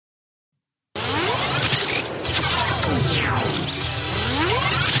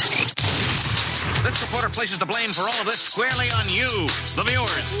places the blame for all of this squarely on you, the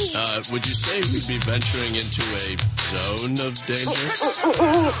viewers. Would you say we'd be venturing into a zone of danger?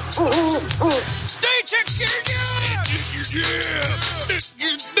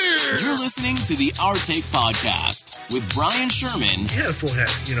 You're listening to the Our Take Podcast with Brian Sherman. He had a full head,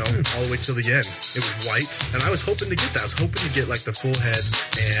 all the way till the end. It was white, and I was hoping to get that. I was hoping to get, the full head,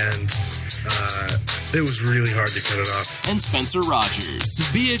 and it was really hard to cut it off. And Spencer Rogers. To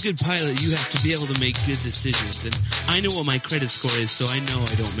be a good pilot, you have to be able to make good decisions, and I know what my credit score is, so I know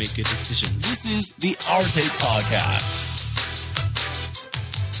I don't make good decisions. This is the Our Take Podcast.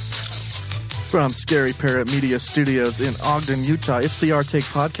 From Scary Parrot Media Studios in Ogden, Utah, it's the Our Take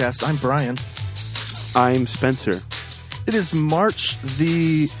Podcast. I'm Brian. I'm Spencer. It is March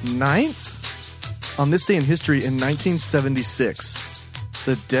the 9th. On this day in history, in 1976,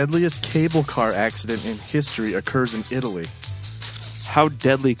 the deadliest cable car accident in history occurs in Italy. How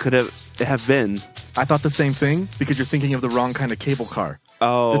deadly could it have been? I thought the same thing, because you're thinking of the wrong kind of cable car.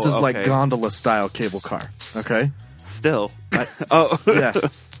 Oh, This is okay. like gondola-style cable car, okay? Still. Yeah.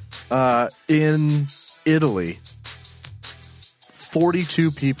 In Italy,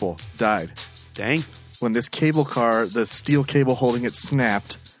 42 people died. Dang. When this cable car, the steel cable holding it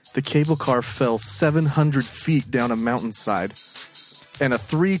snapped, the cable car fell 700 feet down a mountainside, and a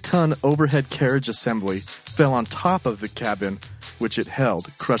 3-ton overhead carriage assembly fell on top of the cabin, which it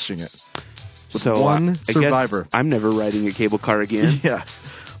held, crushing it. With So one I survivor. guess I'm never riding a cable car again. Yeah.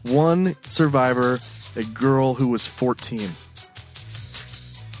 One survivor, a girl who was 14.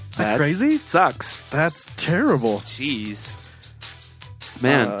 That crazy? Sucks. That's terrible. Jeez.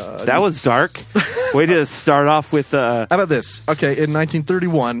 Man, that was dark. Way to start off with... How about this? Okay, in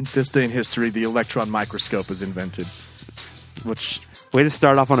 1931, this day in history, the electron microscope was invented. Which... Way to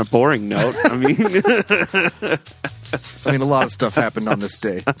start off on a boring note. I mean... a lot of stuff happened on this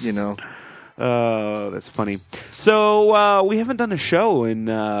day, Oh, that's funny. So, we haven't done a show in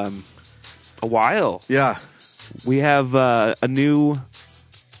a while. Yeah. We have a new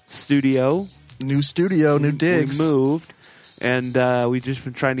studio. New studio, new digs. We moved, and we've just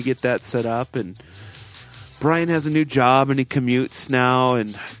been trying to get that set up. And Brian has a new job, and he commutes now.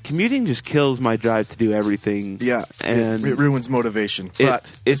 And commuting just kills my drive to do everything. Yeah, and it ruins motivation.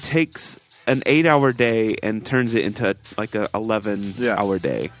 It takes an 8-hour day and turns it into like a 11-hour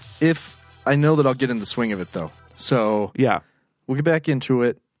day. If I know that I'll get in the swing of it, though. So yeah, we'll get back into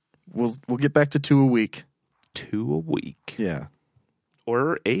it. We'll get back to 2 a week. 2 a week. Yeah.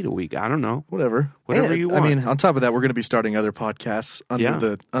 Or 8 a week. I don't know. Whatever you want. On top of that, we're going to be starting other podcasts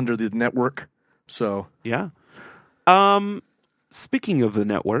under the network. So yeah. Speaking of the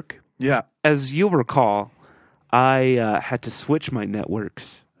network, yeah, as you'll recall, I had to switch my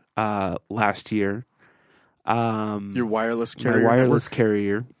networks last year. Your wireless carrier. My wireless network?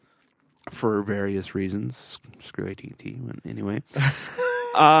 carrier, for various reasons. Screw AT&T. Anyway.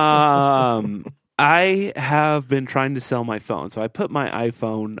 I have been trying to sell my phone. So I put my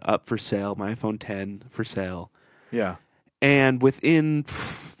iPhone up for sale, my iPhone 10 for sale. Yeah. And within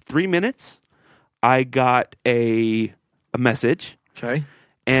 3 minutes, I got a message. Okay.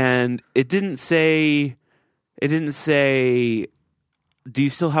 And it didn't say, do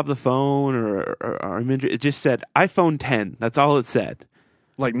you still have the phone or I'm interested? It just said iPhone 10. That's all it said.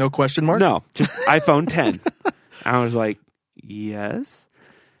 Like no question mark? No, just iPhone 10. I was like, yes.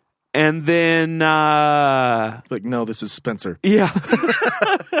 And then... like, no, this is Spencer. Yeah.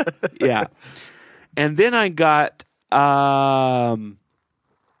 Yeah. And then I got... Then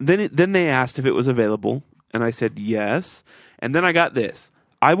they asked if it was available, and I said yes. And then I got this.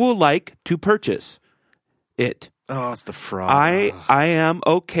 I will like to purchase it. Oh, it's the fraud. I am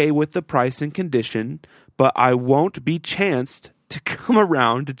okay with the price and condition, but I won't be chanced to come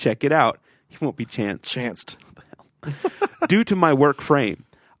around to check it out. You won't be chanced. What the hell? Due to my work frame.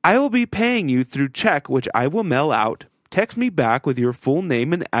 I will be paying you through check, which I will mail out. Text me back with your full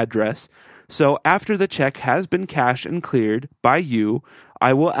name and address. So after the check has been cashed and cleared by you,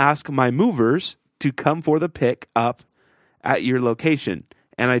 I will ask my movers to come for the pick up at your location.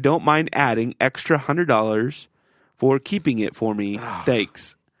 And I don't mind adding extra $100 for keeping it for me.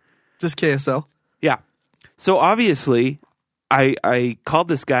 Thanks. Just KSL? Yeah. So obviously, I called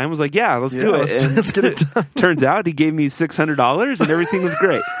this guy and was like, yeah, let's do it. Let's get it done. Turns out he gave me $600 and everything was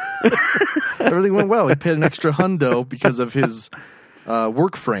great. Everything went well. He paid an extra hundo because of his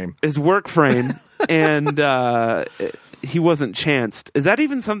work frame. His work frame. And he wasn't chanced. Is that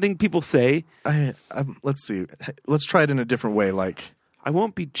even something people say? Let's see. Let's try it in a different way. Like, I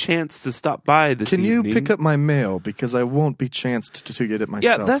won't be chanced to stop by this Can evening. you pick up my mail? Because I won't be chanced to get it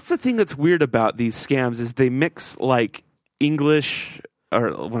myself. Yeah, that's the thing that's weird about these scams is they mix like English,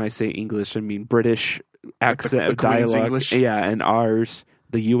 or when I say English, I mean British accent, the Queen's dialogue. English. Yeah, and ours,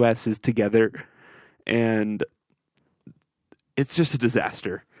 the U.S. is together, and it's just a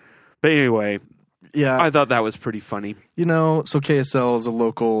disaster. But anyway, Yeah. I thought that was pretty funny. You know, so KSL is a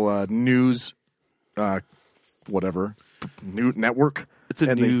local news, new network. It's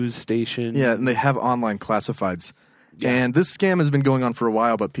a news station. Yeah, and they have online classifieds. Yeah. And this scam has been going on for a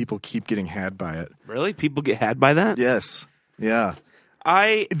while, but people keep getting had by it. Really? People get had by that? Yes. Yeah.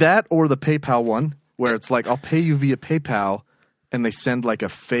 That or the PayPal one, where it's like, I'll pay you via PayPal, and they send like a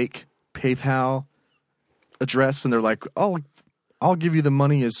fake PayPal address, and they're like, I'll give you the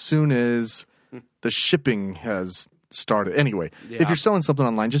money as soon as the shipping has started. Anyway, if you're selling something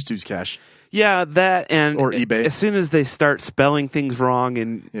online, just use cash. Yeah, that and or eBay. As soon as they start spelling things wrong,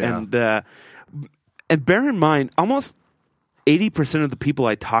 and bear in mind, almost 80% of the people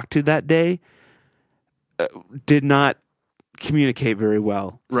I talked to that day did not communicate very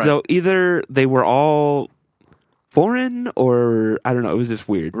well. Right. So either they were all foreign, or I don't know. It was just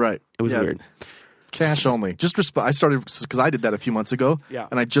weird. Right. It was weird. Cash only. Just I started because I did that a few months ago. Yeah.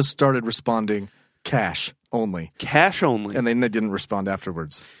 And I just started responding cash only. Cash only. And then they didn't respond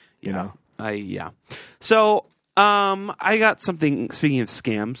afterwards. You know. So I got something. Speaking of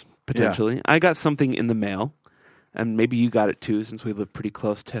scams, potentially, I got something in the mail, and maybe you got it too, since we live pretty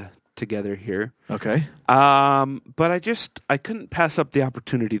close together here. Okay. But I couldn't pass up the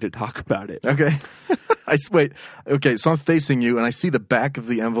opportunity to talk about it. Okay. Wait. Okay, so I'm facing you, and I see the back of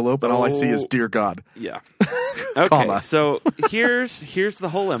the envelope, and all I see is "Dear God." Yeah. Okay. Comma. So here's the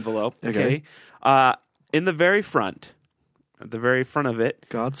whole envelope. Okay. In the very front. At the very front of it,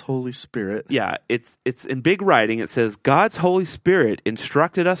 God's Holy Spirit. Yeah, it's in big writing. It says, God's Holy Spirit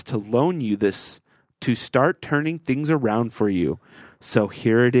instructed us to loan you this to start turning things around for you. So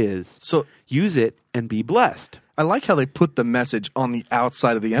here it is. So use it and be blessed. I like how they put the message on the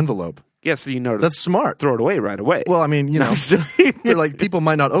outside of the envelope. Yeah, so you know that's smart. Throw it away right away. Well, I mean, you know, they're like, people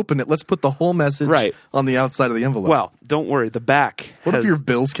might not open it. Let's put the whole message on the outside of the envelope. Well, don't worry. The back. What if your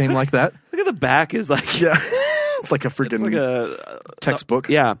bills came like that? Look at the back is like... Yeah. It's like a freaking textbook.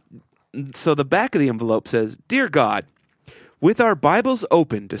 Yeah. So the back of the envelope says, Dear God, with our Bibles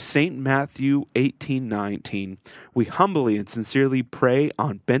open to St. Matthew 18:19, we humbly and sincerely pray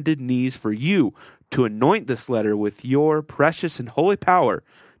on bended knees for you to anoint this letter with your precious and holy power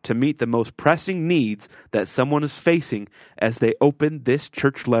to meet the most pressing needs that someone is facing as they open this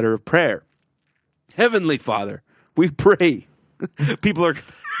church letter of prayer. Heavenly Father, we pray. People are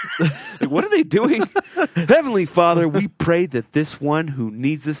like, what are they doing? Heavenly Father, we pray that this one who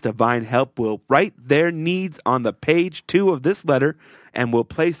needs this divine help will write their needs on the page 2 of this letter, and will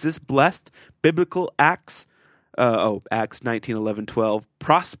place this blessed biblical Acts 19:11-12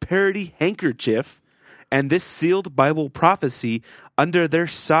 prosperity handkerchief and this sealed Bible prophecy under their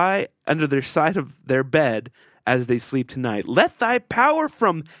side of their bed as they sleep tonight. Let thy power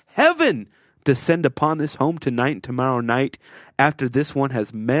from heaven descend upon this home tonight and tomorrow night, after this one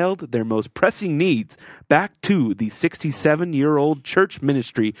has mailed their most pressing needs back to the 67-year-old church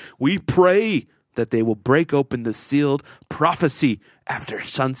ministry. We pray that they will break open the sealed prophecy after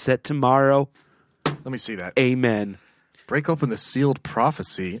sunset tomorrow. Let me see that. Amen. Break open the sealed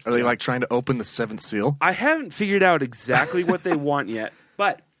prophecy. Are they like trying to open the seventh seal? I haven't figured out exactly what they want yet,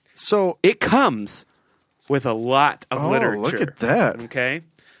 but so it comes with a lot of literature. Look at that. Okay.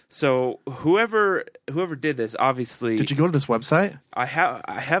 So whoever did this, obviously. Did you go to this website? I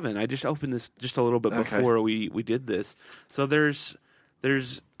haven't. I just opened this just a little bit before we did this. So there's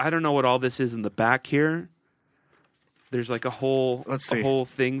I don't know what all this is in the back here. There's like a whole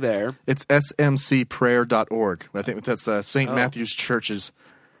thing there. It's smcprayer.org. I think that's St. Matthew's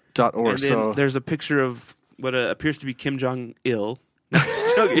Churches.org. And then there's a picture of what appears to be Kim Jong-il.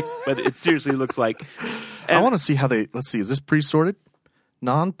 But it seriously looks like. I want to see how they. Let's see. Is this pre-sorted?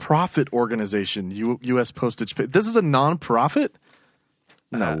 Non-profit organization, U.S. postage. This is a non-profit?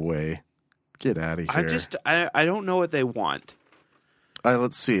 No way. Get out of here. I don't know what they want.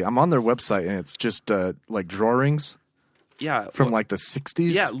 Let's see. I'm on their website, and it's just like drawings. Yeah. From like the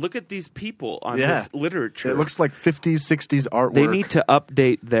 60s. Yeah, look at these people on this literature. It looks like 50s, 60s artwork. They need to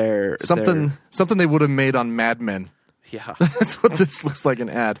update their... Something they would have made on Mad Men. Yeah. That's what this looks like,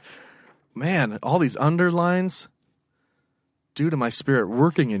 an ad. Man, all these underlines... Due to my spirit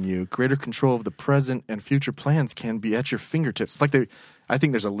working in you, greater control of the present and future plans can be at your fingertips. It's like I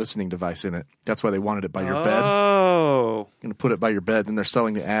think there's a listening device in it. That's why they wanted it by your bed. Oh. Going to put it by your bed, and they're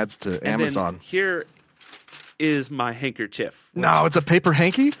selling the ads to Amazon. Then here is my handkerchief. No, it's a paper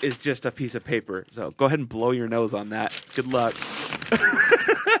hanky? It's just a piece of paper. So go ahead and blow your nose on that. Good luck.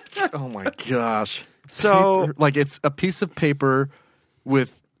 Oh my gosh. So like it's a piece of paper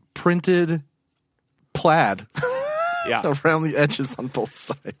with printed plaid Yeah. around the edges on both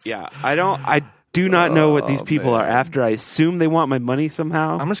sides. Yeah. I do not know what these people are after. I assume they want my money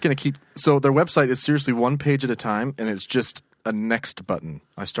somehow. I'm just going to keep... So their website is seriously one page at a time, and it's just a next button.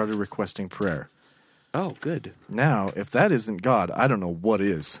 I started requesting prayer. Oh, good. Now, if that isn't God, I don't know what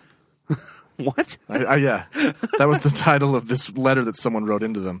is. What? Yeah. That was the title of this letter that someone wrote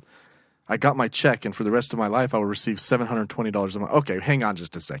into them. I got my check, and for the rest of my life, I will receive $720 a month. Okay, hang on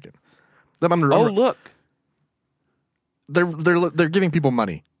just a second. Look. They're giving people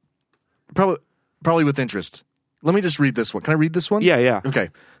money. Probably with interest. Let me just read this one. Can I read this one? Yeah. Okay.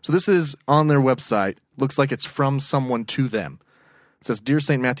 So this is on their website. Looks like it's from someone to them. It says, Dear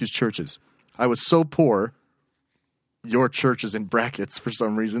St. Matthew's Churches, I was so poor. Your church is in brackets for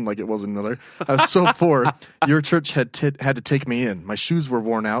some reason, like it was another. I was so poor, your church had to take me in. My shoes were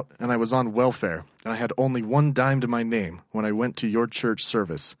worn out, and I was on welfare, and I had only one dime to my name when I went to your church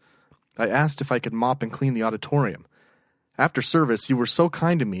service. I asked if I could mop and clean the auditorium. After service, you were so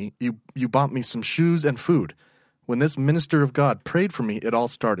kind to me, you bought me some shoes and food. When this minister of God prayed for me, it all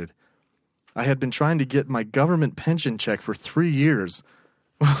started. I had been trying to get my government pension check for 3 years.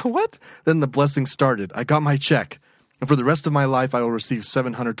 What? Then the blessing started. I got my check. And for the rest of my life, I will receive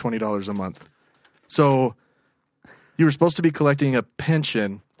 $720 a month. So you were supposed to be collecting a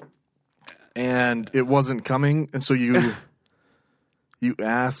pension, and it wasn't coming, and so you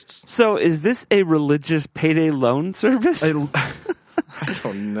asked. So is this a religious payday loan service? I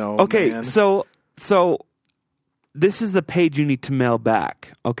don't know. Okay, man. so this is the page you need to mail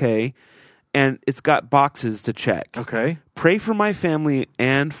back, okay? And it's got boxes to check. Okay. Pray for my family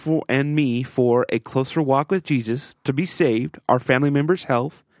and me for a closer walk with Jesus, to be saved, our family members'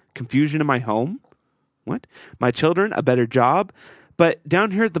 health, confusion in my home. What? My children, a better job. But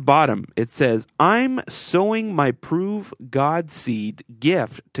down here at the bottom, it says, I'm sowing my prove God seed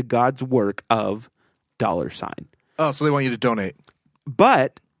gift to God's work of $. Oh, so they want you to donate.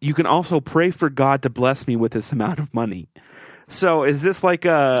 But you can also pray for God to bless me with this amount of money. So is this like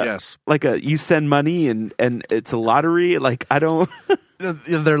Yes. like you send money and it's a lottery? Like, I don't.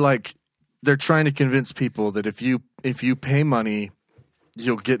 They're trying to convince people that if you pay money,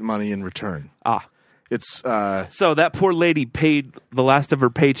 you'll get money in return. It's So that poor lady paid the last of her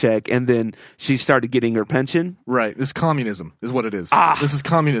paycheck, and then she started getting her pension. right. This communism is what it is. This is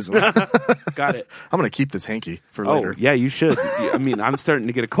communism. Got it. I'm going to keep this hanky for Oh, later. yeah, you should. I mean, I'm starting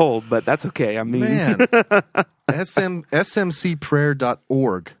to get a cold, but that's okay. I mean, Man.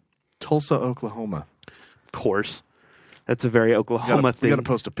 smcprayer.org, Tulsa, Oklahoma. of course, that's a very Oklahoma We thing. got to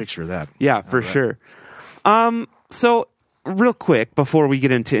post a picture of that. Yeah, for sure. So real quick before we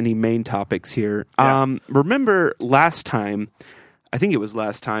get into any main topics here, remember last time? I think it was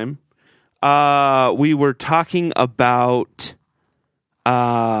last time. We were talking about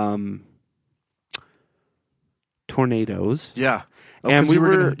tornadoes. Yeah. And you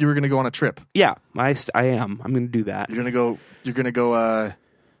were going to go on a trip. Yeah, I am. I'm going to do that. You're going to go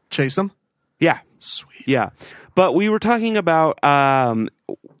chase them? Yeah. Sweet. Yeah. But we were talking about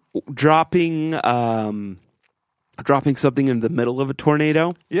dropping something in the middle of a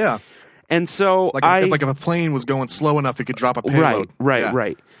tornado. Yeah. And so like if a plane was going slow enough, it could drop a payload.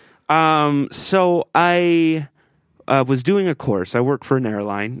 Right. So I was doing a course. I work for an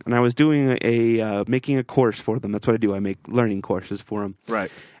airline, and I was doing making a course for them. That's what I do. I make learning courses for them. Right.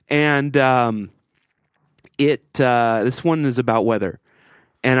 And this one is about weather.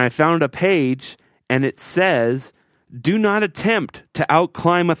 And I found a page, and it says, "Do not attempt to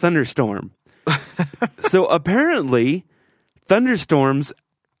outclimb a thunderstorm." So apparently, thunderstorms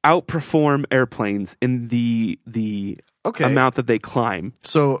outperform airplanes in the amount that they climb.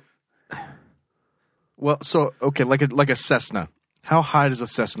 So, like a Cessna. How high does a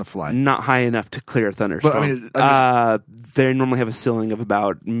Cessna fly? Not high enough to clear a thunderstorm. But, I mean, they normally have a ceiling of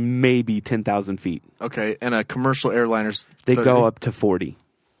about maybe 10,000 feet. Okay, and a commercial airliners... They go up to 40.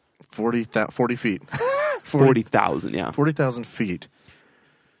 40 feet. 40,000, yeah. 40,000 feet.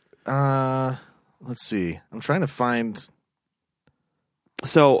 Let's see. I'm trying to find...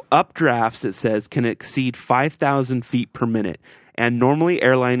 So updrafts, it says, can exceed 5,000 feet per minute. And normally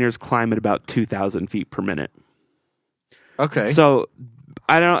airliners climb at about 2,000 feet per minute. Okay. So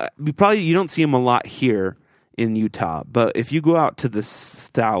you don't see them a lot here in Utah, but if you go out to the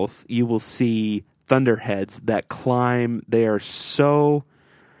south, you will see thunderheads that climb. They are so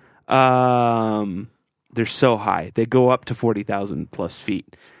they're so high. They go up to 40,000 plus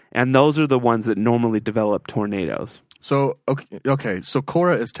feet, and those are the ones that normally develop tornadoes. So okay. So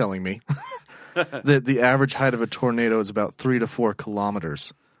Cora is telling me that the average height of a tornado is about 3 to 4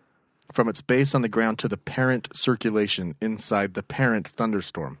 kilometers. From its base on the ground to the parent circulation inside the parent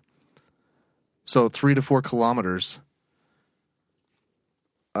thunderstorm. So 3 to 4 kilometers.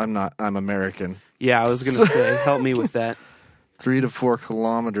 I'm American. Yeah, I was going to say, help me with that. 3 to 4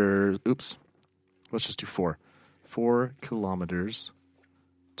 kilometers. Oops. Let's just do 4. 4 kilometers,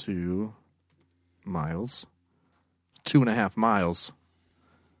 2 miles, 2.5 miles.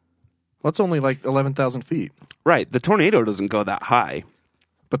 Well, that's only like 11,000 feet. Right. The tornado doesn't go that high.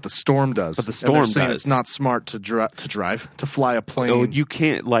 But the storm does. But the storm and they're saying does. It's not smart to fly a plane. No, you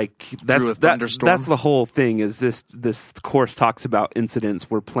can't, like, that's a thunderstorm? That's the whole thing, is this course talks about incidents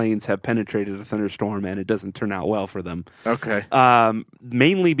where planes have penetrated a thunderstorm and it doesn't turn out well for them. Okay.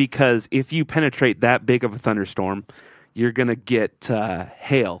 Mainly because if you penetrate that big of a thunderstorm, you're going to get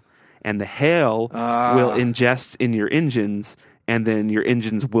hail. And the hail will ingest in your engines, and then your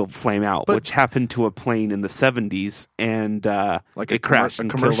engines will flame out, which happened to a plane in the 70s, and like it crashed and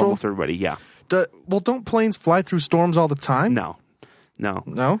killed commercial? almost everybody. Yeah. Well, don't planes fly through storms all the time? No. No?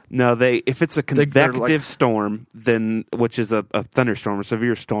 No, if it's a convective like- storm, then which is a thunderstorm, a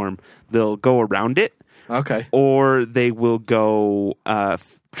severe storm, they'll go around it. Okay. Or they will go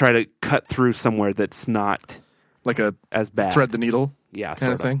try to cut through somewhere that's not Like a as bad. thread the needle Yeah,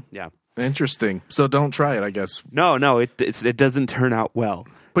 kind of sorta. thing? Yeah. Interesting. So don't try it, I guess. No, it doesn't turn out well.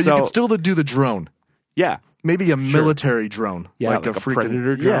 But you could still do the drone. Yeah. Maybe a military drone. Yeah, like like a freaking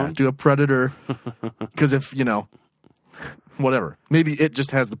Predator drone? Yeah, do a Predator. Because if, whatever. Maybe it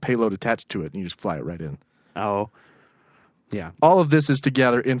just has the payload attached to it and you just fly it right in. Oh. Yeah. All of this is to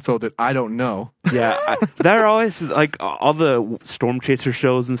gather info that I don't know. Yeah. They're always like all the storm chaser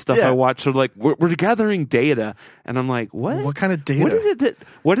shows and stuff I watch are like, we're gathering data. And I'm like, what? What kind of data?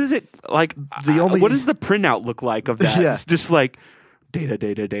 What is it like? What does the printout look like of that? Yeah. It's just like data.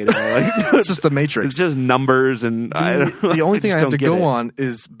 Like, It's just the Matrix. it's just numbers and The only thing I have to go on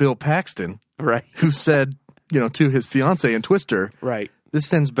is Bill Paxton, Right. who said, to his fiance in Twister, Right. this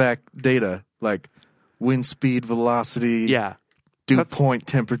sends back data like wind speed, velocity, Yeah. dew point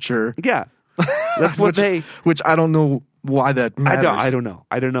temperature. Yeah. That's what which I don't know why that matters. I don't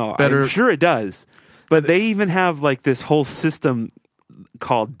know. Better- I'm sure it does. But they even have like this whole system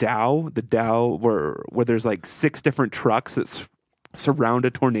called Dow, the Dow, where there's like 6 different trucks that surround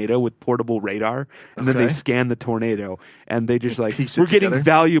a tornado with portable radar, and then they scan the tornado, and they just like, piece it we're getting together.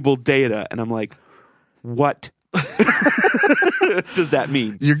 valuable data. And I'm like, what does that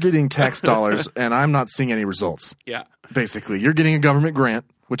mean? You're getting tax dollars, and I'm not seeing any results. Yeah. Basically, you're getting a government grant,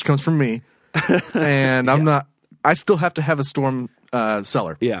 which comes from me, and I'm not. I still have to have a storm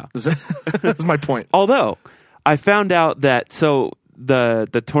cellar. Yeah. That's my point. Although I found out that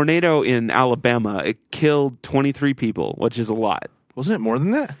the tornado in Alabama, it killed 23 people, which is a lot. Wasn't it more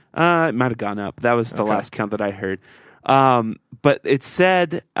than that? It might have gone up. That was the last count that I heard. But it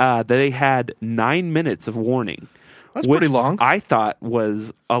said that they had 9 minutes of warning. That's which pretty long. I thought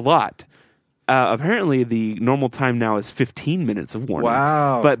was a lot. Apparently, the normal time now is 15 minutes of warning.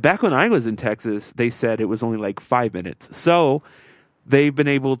 Wow. But back when I was in Texas, they said it was only like 5 minutes. So they've been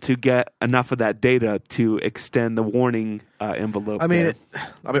able to get enough of that data to extend the warning envelope. I mean,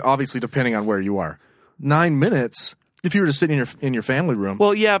 there. obviously, depending on where you are, 9 minutes. If you were to sit in your family room,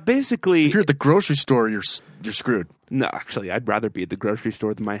 Well, yeah, basically. if you're at the grocery store, you're screwed. No, actually, I'd rather be at the grocery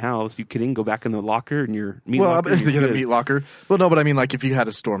store than my house. You kidding? Go back in the locker and your meat Well, locker. the you're good. meat locker. Well, no, but I mean, like if you had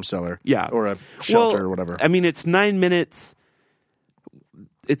a storm cellar, Yeah. or a shelter Well, or whatever. I mean, it's 9 minutes.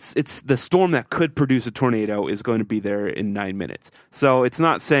 It's the storm that could produce a tornado is going to be there in 9 minutes. So it's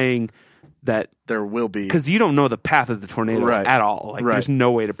not saying that There will be, because you don't know the path of the tornado Right. at all. Like Right. there's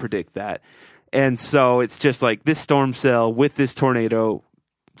no way to predict that. And so it's just like this storm cell with this tornado.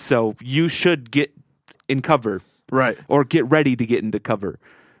 So you should get in cover, right? or get ready to get into cover.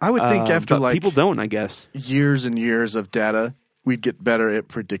 I would think after but like people don't, I guess. years and years of data, we'd get better at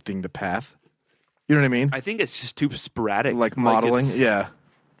predicting the path. You know what I mean? I think it's just too sporadic. Like modeling, it's- yeah.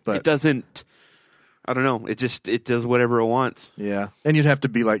 But It doesn't. I don't know. It does whatever it wants. yeah, and it'd have to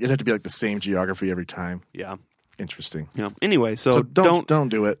be like the same geography every time. Yeah. Interesting. Yeah. Anyway, so, So don't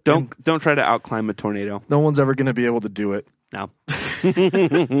do it. And don't try to outclimb a tornado. no one's ever going to be able to do it. No.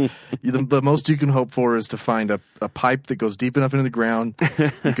 The most you can hope for is to find a pipe that goes deep enough into the ground.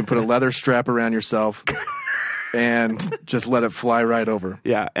 You can put a leather strap around yourself and just let it fly right over.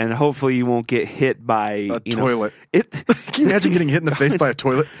 Yeah, and hopefully you won't get hit by A toilet. It. Can you imagine getting hit in the face by a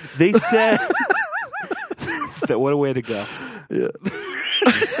toilet? They said that. What a way to go. Yeah.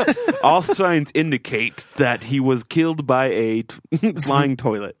 All signs indicate that he was killed by a flying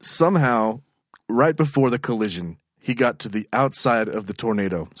toilet. Somehow, right before the collision, he got to the outside of the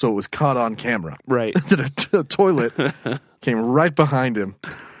tornado, so it was caught on camera. Right. That a toilet came right behind him.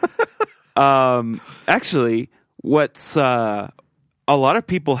 Actually, what's on a lot of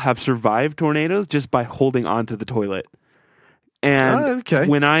people have survived tornadoes just by holding onto the toilet. And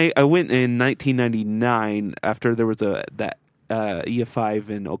when I went in 1999 after there was that EF5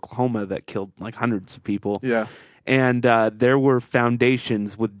 in Oklahoma that killed like hundreds of people. Yeah. And there were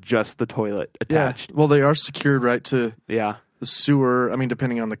foundations with just the toilet attached. Yeah. Well, they are secured right to the sewer. I mean,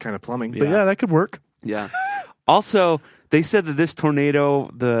 depending on the kind of plumbing. But Yeah. that could work. Yeah. Also, they said that this tornado,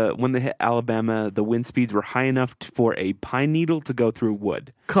 when they hit Alabama, the wind speeds were high enough for a pine needle to go through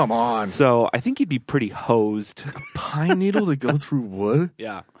wood. Come on. So I think you'd be pretty hosed. Pine needle to go through wood?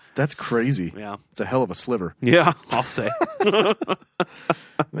 Yeah. That's crazy. Yeah. It's a hell of a sliver. Yeah, I'll say.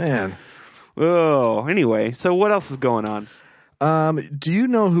 Man. Oh, anyway. So what else is going on? Do you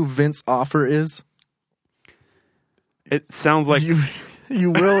know who Vince Offer is? It sounds like...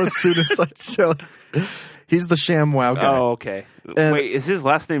 You will as soon as I tell you. He's the Shamwow guy. Oh, okay. And wait, is his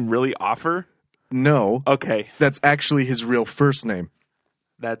last name really Offer? No. Okay. That's actually his real first name.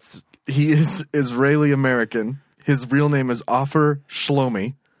 He is Israeli American. His real name is Offer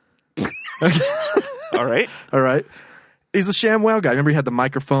Shlomi. All right. All right. He's the Shamwow guy. Remember he had the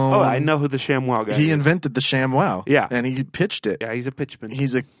microphone? Oh, I know who the Shamwow guy is. He invented the Shamwow. Yeah. And he pitched it. Yeah, he's a pitchman.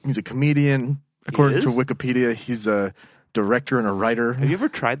 He's a comedian. According to is? Wikipedia, he's a director and a writer. Have you ever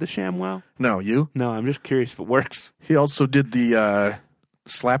tried the Shamwow? No, you? No, I'm just curious if it works. He also did the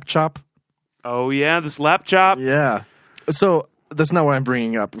slap chop. Oh, yeah, the slap chop. Yeah. So that's not what I'm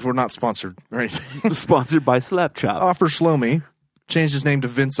bringing up. We're not sponsored or anything. Sponsored by Slap Chop. Offer Shlomi changed his name to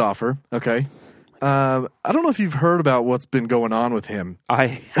Vince Offer. Okay. I don't know if you've heard about what's been going on with him.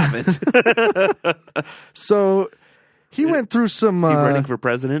 I haven't. So he went through some. Is he running for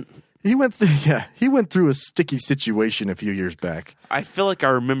president? He went through a sticky situation a few years back. I feel like I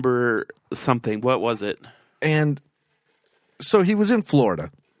remember something. What was it? And so he was in Florida.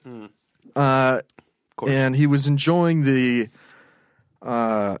 And he was enjoying the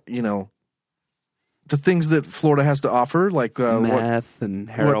things that Florida has to offer, like meth and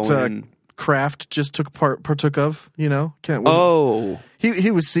heroin. What Kraft just partook of, He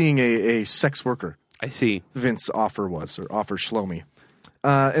was seeing a sex worker. I see. Vince Offer Shlomi.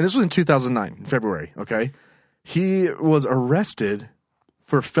 And this was in 2009, in February, okay? He was arrested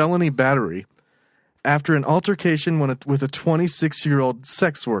for felony battery after an altercation with a 26-year-old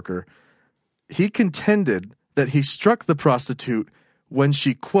sex worker. He contended that he struck the prostitute when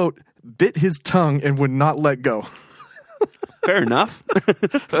she, quote, bit his tongue and would not let go. Fair enough.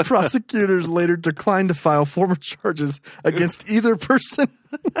 Prosecutors later declined to file formal charges against either person.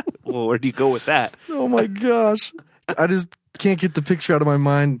 Well, where do you go with that? Oh, my gosh. I just can't get the picture out of my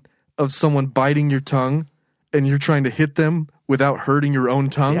mind of someone biting your tongue and you're trying to hit them without hurting your own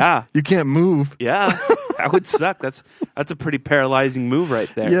tongue. Yeah. You can't move. Yeah. That would suck. That's a pretty paralyzing move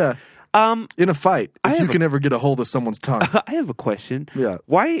right there. Yeah. In a fight, if you can ever get a hold of someone's tongue. I have a question. Yeah.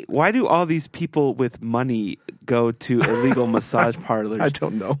 Why do all these people with money go to illegal massage parlors? I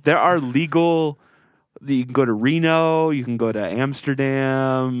don't know. There are legal. You can go to Reno. You can go to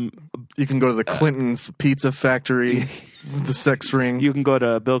Amsterdam. You can go to the Clinton's Pizza Factory with the sex ring. You can go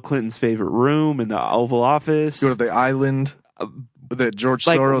to Bill Clinton's favorite room in the Oval Office. Go to the island that George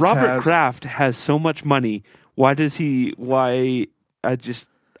like Soros Robert has. Kraft has so much money. Why does he? Why? I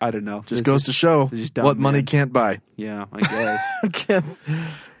don't know. Just goes to show dumb, what money man. can't buy. Yeah, I guess.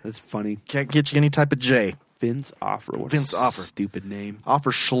 That's funny. Can't get you any type of J. Vince Offer. What Vince a Offer. Stupid name.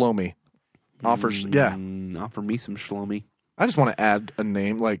 Offer Shlomi. Offer me some Shlomi. I just want to add a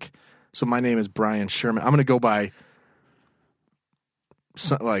name. So my name is Brian Sherman. I'm going to go by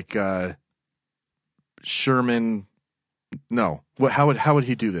Sherman. No. How would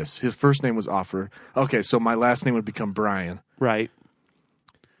he do this? His first name was Offer. Okay, so my last name would become Brian. Right.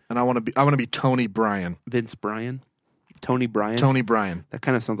 And I want to be Tony Bryan. Vince Bryan? Tony Bryan? Tony Bryan. That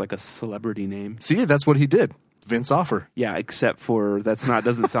kind of sounds like a celebrity name. See, that's what he did. Vince Offer. Yeah, except for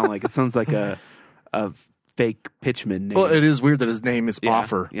doesn't sound like it. Sounds like a fake pitchman name. Well, it is weird that his name is Yeah,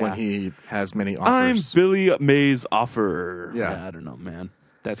 Offer yeah. when he has many offers. I'm Billy Mays Offer. Yeah. I don't know, man.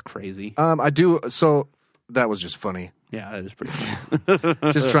 That's crazy. I do. So that was just funny. Yeah, that is pretty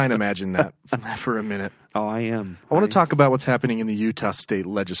funny. Just try and imagine that for a minute. Oh, I am. I want to talk about what's happening in the Utah State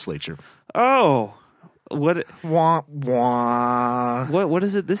Legislature. Oh, what? Wah, wah. What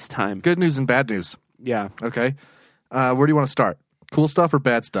is it this time? Good news and bad news. Yeah. Okay. Where do you want to start? Cool stuff or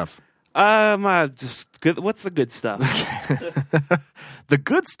bad stuff? Just good. What's the good stuff? The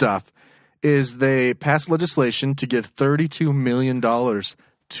good stuff is they passed legislation to give $32 million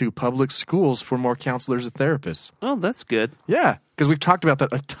to public schools for more counselors and therapists. Oh, that's good. Yeah, because we've talked about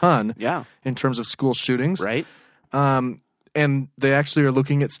that a ton. Yeah. In terms of school shootings, Right. And they actually are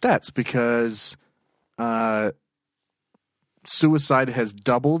looking at stats because suicide has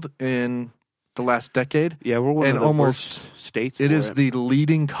doubled in the last decade. Yeah, we're one and of the almost worst states. It for is the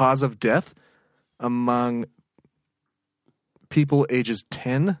leading cause of death among people ages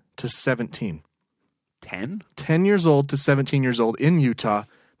 10 to 17. 10? 10 years old to 17 years old in Utah,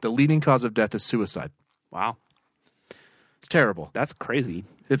 the leading cause of death is suicide. Wow. It's terrible. That's crazy.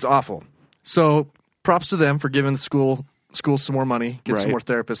 It's awful. So props to them for giving the school some more money, get some Right. more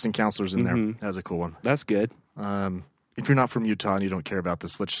therapists and counselors in there. That was a cool one. That's good. If you're not from Utah and you don't care about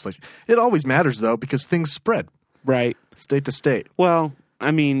this legislation, it always matters, though, because things spread Right. state to state. Well,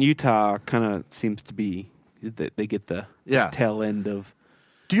 I mean, Utah kind of seems to be, they get the tail end of.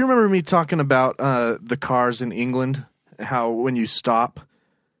 Do you remember me talking about the cars in England, how when you stop,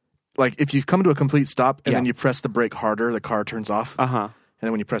 like if you come to a complete stop and then you press the brake harder, the car turns off? Uh-huh. And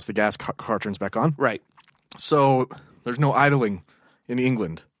then when you press the gas, car turns back on? Right. So there's no idling in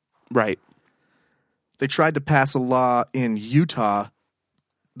England. Right. They tried to pass a law in Utah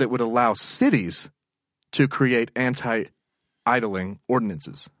that would allow cities to create anti-idling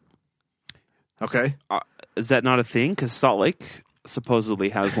ordinances. Okay? Is that not a thing? Because Salt Lake supposedly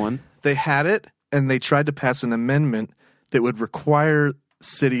has one. They had it, and they tried to pass an amendment that would require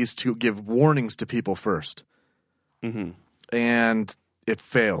cities to give warnings to people first. Mm-hmm. And it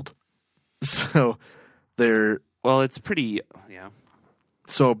failed. So they're... Well, it's pretty... Yeah.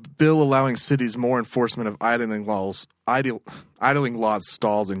 So bill allowing cities more enforcement of idling laws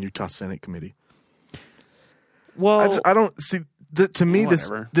stalls in Utah Senate committee. Well... I don't see... To me,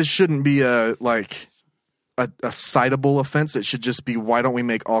 whatever. this shouldn't be a citable offense. It should just be, why don't we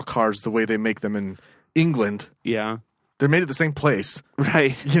make all cars the way they make them in England? Yeah. They're made at the same place.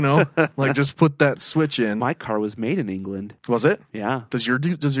 Right. You know? Like, just put that switch in. My car was made in England. Was it? Yeah. Does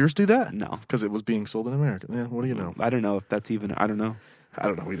yours do that? No. Because it was being sold in America. Yeah, what do you know? I don't know if that's even... I don't know I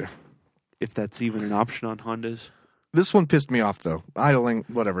don't know either. if that's even an option on Hondas. This one pissed me off, though. Idling,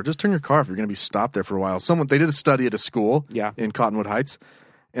 whatever. Just turn your car off if you're going to be stopped there for a while. They did a study at a school in Cottonwood Heights,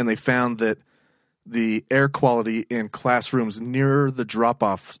 and they found that the air quality in classrooms near the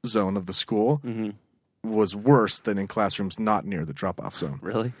drop-off zone of the school was worse than in classrooms not near the drop-off zone.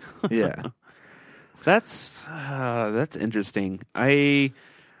 Really? Yeah. That's interesting.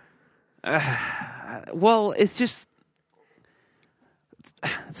 Well, it's just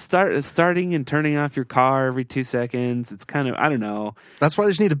starting and turning off your car every 2 seconds. It's kind of, I don't know. That's why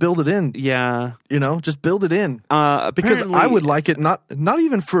they just need to build it in. Yeah. You know, just build it in. Because Apparently- I would like it not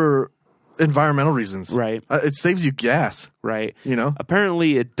even for environmental reasons. Right. It saves you gas. Right. You know?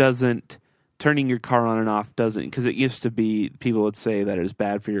 Apparently it doesn't, turning your car on and off doesn't, because it used to be, people would say that it was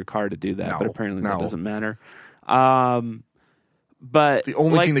bad for your car to do that, No, but apparently that no. doesn't matter. But The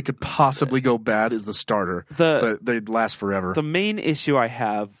only thing that could possibly go bad is the starter. But they'd last forever. the main issue I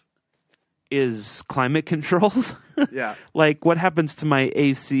have is climate controls. Yeah. Like what happens to my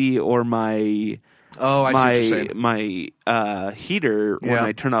AC or my Oh, I see what you're saying. my heater when Yeah.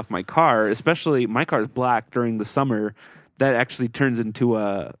 I turn off my car, especially my car is black during the summer. That actually turns into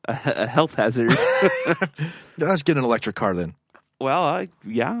a health hazard. Let's get an electric car then. Well,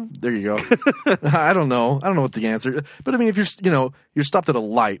 yeah. There you go. I don't know what the answer. But I mean, if you're stopped at a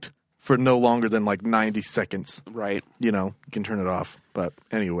light for no longer than like 90 seconds, Right. you can turn it off. But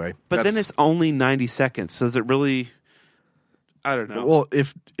anyway, But then it's only 90 seconds. Does it really? I don't know. well,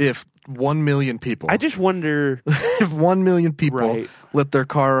 if 1 million people, I just wonder. if 1 million people Right. let their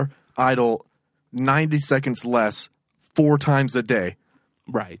car idle 90 seconds less 4 times a day,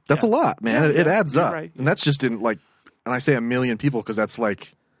 Right. that's a lot, man. It adds you're up, right. and that's just in like. And I say 1 million people because that's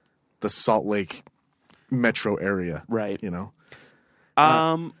like the Salt Lake metro area. Right. You know?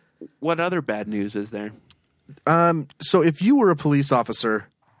 What other bad news is there? So if you were a police officer,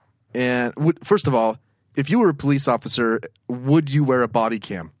 and first of all, if you were a police officer, would you wear a body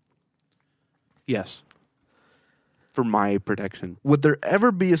cam? Yes. For my protection. Would there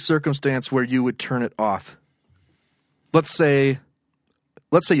ever be a circumstance where you would turn it off? Let's say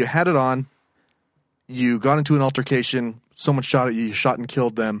you had it on, you got into an altercation, someone shot at you, you shot and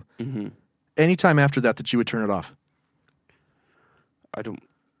killed them. Mm-hmm. Anytime after that you would turn it off? I don't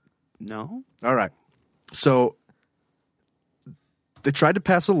know. All right. So they tried to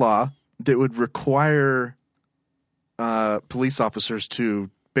pass a law that would require police officers to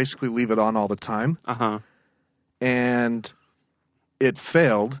basically leave it on all the time. Uh-huh. And it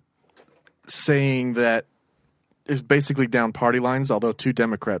failed, saying that it's basically down party lines, although 2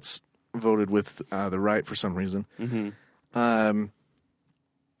 Democrats voted with the right for some reason. Mm-hmm.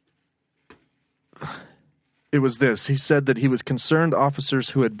 It was this. He said that he was concerned officers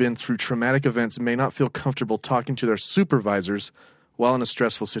who had been through traumatic events may not feel comfortable talking to their supervisors while in a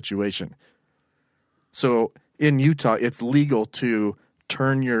stressful situation. So in Utah, it's legal to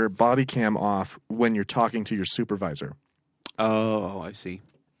turn your body cam off when you're talking to your supervisor. Oh, I see.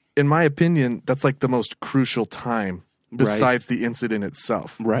 In my opinion, that's like the most crucial time besides the incident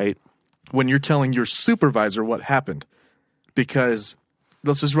itself. Right. When you're telling your supervisor what happened. Because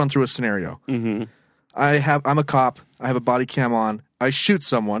let's just run through a scenario. Mm-hmm. I'm a cop. I have a body cam on. I shoot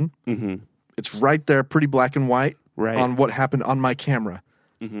someone. Mm-hmm. It's right there, pretty black and white, on what happened on my camera.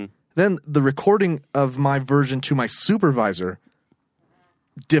 Mm-hmm. Then the recording of my version to my supervisor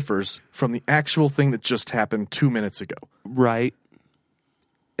differs from the actual thing that just happened 2 minutes ago. Right.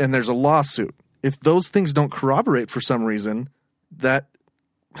 And there's a lawsuit. If those things don't corroborate for some reason, that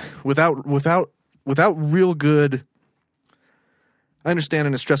without real good, I understand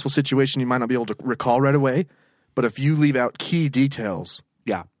in a stressful situation you might not be able to recall right away, but if you leave out key details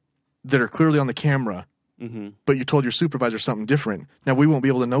that are clearly on the camera, but you told your supervisor something different, now we won't be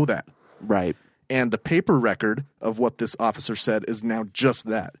able to know that. Right. And the paper record of what this officer said is now just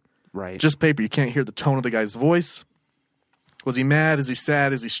that. Right. Just paper. You can't hear the tone of the guy's voice. Was he mad? Is he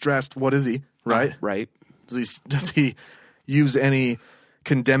sad? Is he stressed? What is he? Right? Right. Does he use any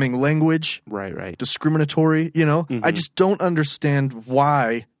condemning language? Right. Discriminatory, you know? I just don't understand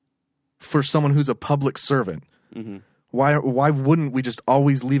why, for someone who's a public servant, why wouldn't we just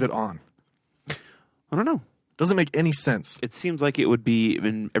always leave it on? I don't know. Doesn't make any sense. It seems like it would be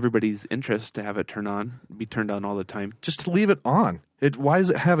in everybody's interest to have it be turned on all the time. Just leave it on. Why does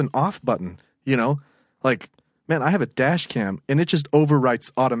it have an off button? You know? Like, man, I have a dash cam, and it just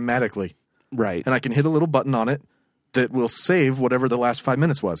overwrites automatically. Right. And I can hit a little button on it that will save whatever the last 5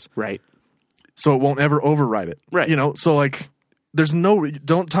 minutes was. Right. So it won't ever overwrite it. Right. You know, so like there's no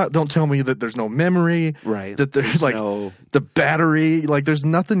don't tell me that there's no memory. Right. That there's like the battery, like there's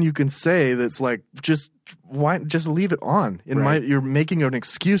nothing you can say that's like just leave it on. You're making an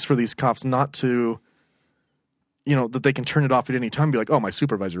excuse for these cops not to, you know, that they can turn it off at any time and be like, "Oh, my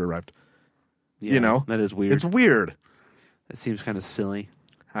supervisor arrived." Yeah, you know? That is weird. It's weird. It seems kind of silly.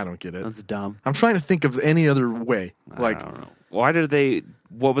 I don't get it. That's dumb. I'm trying to think of any other way. Like, I don't know.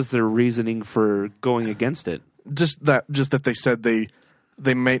 What was their reasoning for going against it? Just that they said they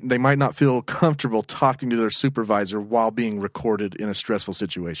might not feel comfortable talking to their supervisor while being recorded in a stressful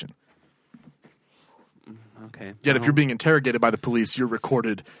situation. Okay. Yet if you're being interrogated by the police, you're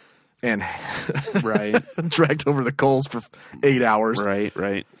recorded and dragged over the coals for 8 hours. Right.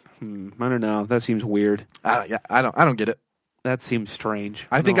 I don't know. That seems weird. I don't get it. That seems strange.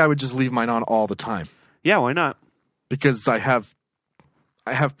 I think I would just leave mine on all the time. Yeah, why not? Because I have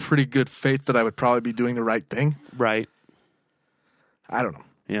pretty good faith that I would probably be doing the right thing. Right. I don't know.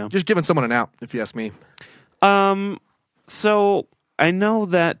 Yeah. Just giving someone an out, if you ask me. So I know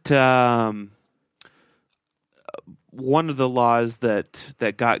that one of the laws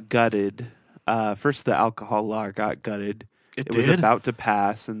that got gutted, first the alcohol law got gutted. It was about to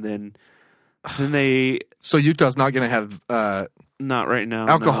pass, and then they. So Utah's not going to have not right now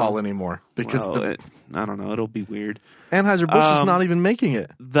alcohol anymore because I don't know. It'll be weird. Anheuser-Busch is not even making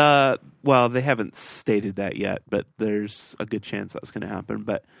it. They haven't stated that yet, but there's a good chance that's going to happen.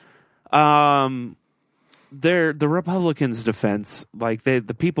 But the Republicans' defense, like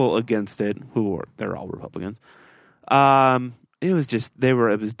the people against it, they're all Republicans. It was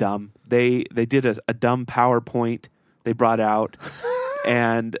dumb. They did a dumb PowerPoint they brought out,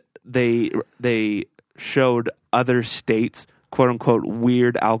 and they showed other states, quote unquote,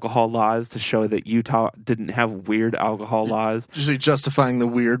 weird alcohol laws to show that Utah didn't have weird alcohol laws. Usually justifying the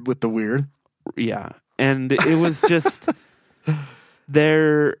weird with the weird. Yeah. And it was just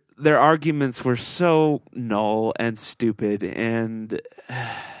their arguments were so null and stupid. And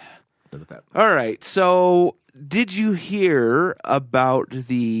all right. So did you hear about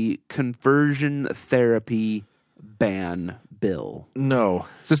the conversion therapy ban bill? No.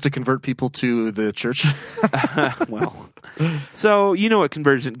 Is this to convert people to the church? Well, so you know what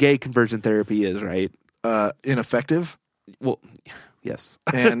gay conversion therapy is, right? Ineffective? Well, yes.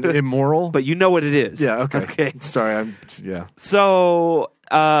 And immoral? But you know what it is. Yeah, okay. Okay. Sorry, So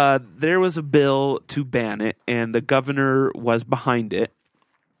there was a bill to ban it, and the governor was behind it.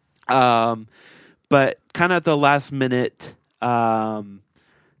 But kind of at the last minute,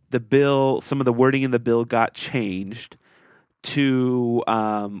 the bill, some of the wording in the bill got changed to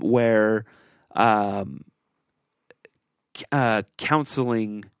where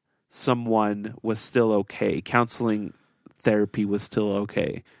counseling someone was still okay. Counseling therapy was still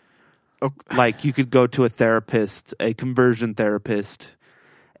okay. Like you could go to a therapist, a conversion therapist,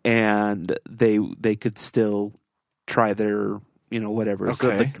 and they could still try their, whatever.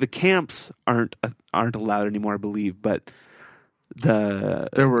 Okay. So the camps aren't allowed anymore, I believe, but the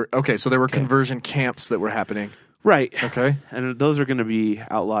There were conversion camps that were happening. right. Okay. And those are going to be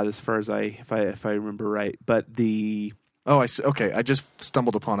outlawed as far as if I remember right. But the I see. Okay, I just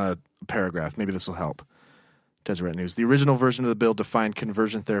stumbled upon a paragraph. Maybe this will help. Deseret News. The original version of the bill defined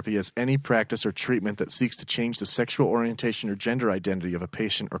conversion therapy as any practice or treatment that seeks to change the sexual orientation or gender identity of a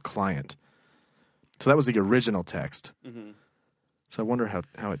patient or client. So that was the original text. Mm-hmm. So I wonder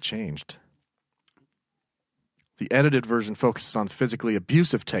how it changed. The edited version focuses on physically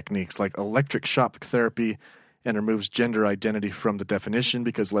abusive techniques like electric shock therapy and removes gender identity from the definition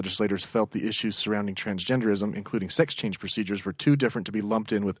because legislators felt the issues surrounding transgenderism, including sex change procedures, were too different to be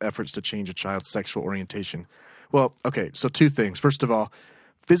lumped in with efforts to change a child's sexual orientation. Well, okay, so two things. First of all,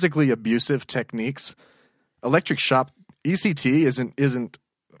 physically abusive techniques. Electric shock, ECT isn't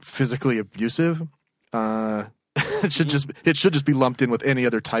physically abusive. It should just be lumped in with any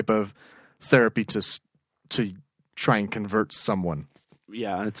other type of therapy to try and convert someone.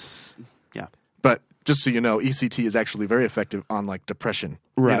 yeah. But just so you know, ECT is actually very effective on like depression.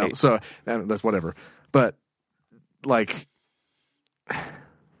 Right. You know? So that's whatever. But like,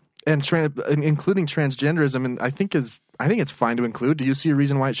 and including transgenderism, and I think it's fine to include. Do you see a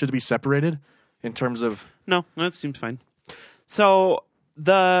reason why it should be separated in terms of? No, that seems fine. So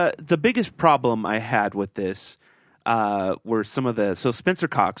the biggest problem I had with this were some of Spencer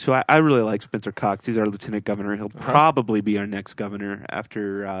Cox, who I really like Spencer Cox. He's our lieutenant governor. He'll probably be our next governor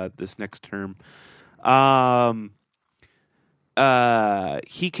after this next term.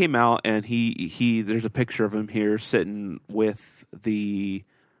 He came out and he there's a picture of him here sitting with the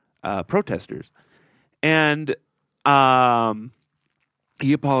protesters, and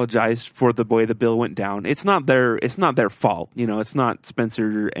he apologized for the way the bill went down. It's not their fault, you know. It's not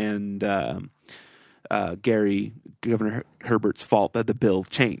Spencer and Governor Herbert's fault that the bill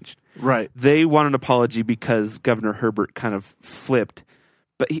changed. Right. They want an apology because Governor Herbert kind of flipped,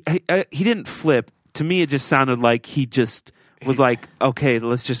 but he didn't flip. To me, it just sounded like he just was like, okay,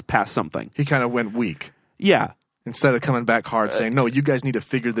 let's just pass something. He kind of went weak. Yeah. Instead of coming back hard saying, no, you guys need to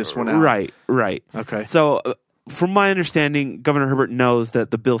figure this one out. Right. Okay. So from my understanding, Governor Herbert knows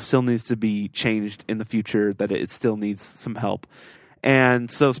that the bill still needs to be changed in the future, that it still needs some help. And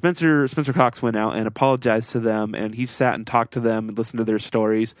so Spencer Cox went out and apologized to them, and he sat and talked to them and listened to their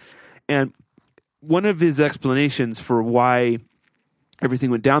stories. And one of his explanations for why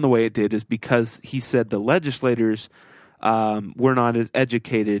everything went down the way it did is because he said the legislators were not as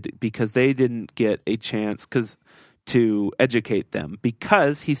educated because they didn't get a chance to educate them.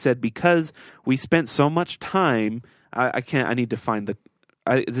 Because, he said, because we spent so much time, I need to find this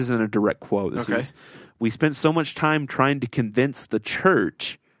isn't a direct quote. We spent so much time trying to convince the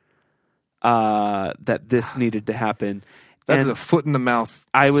church that this needed to happen. That's a foot in the mouth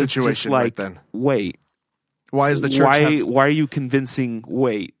situation just like, right then. Wait. Why is the church why are you convincing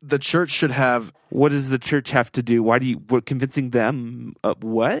wait? The church should have. What does the church have to do? We're convincing them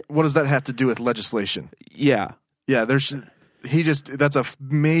what? What does that have to do with legislation? Yeah. Yeah, that's a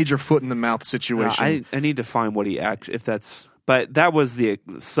major foot in the mouth situation. I need to find what he but that was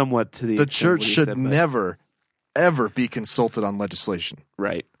somewhat to the church should never, ever be consulted on legislation.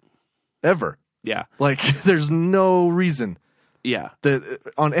 Right. Ever. Yeah. Like, there's no reason. Yeah.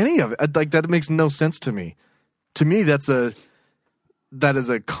 On any of it. Like, that makes no sense to me. To me, that is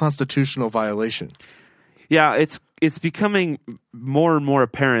a constitutional violation. Yeah, it's becoming more and more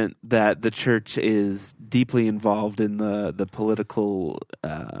apparent that the church is deeply involved in the political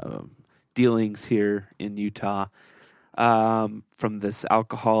dealings here in Utah. From this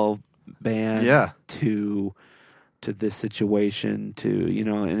alcohol ban to this situation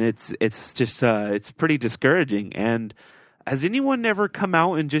and it's just it's pretty discouraging. And has anyone ever come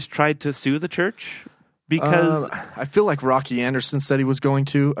out and just tried to sue the church? Because I feel like Rocky Anderson said he was going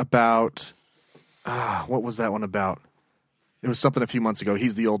to about what was that one about? It was something a few months ago.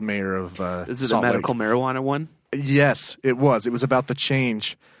 He's the old mayor of Is it Salt a medical Lake. marijuana one? Yes, it was. It was about the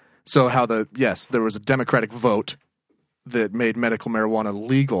change. So there was a Democratic vote that made medical marijuana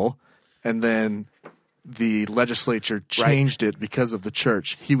legal, and then the legislature changed it because of the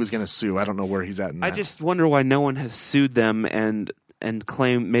church. He was going to sue. I don't know where he's at in that. I just wonder why no one has sued them and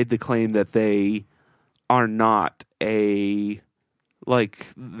made the claim that they are not that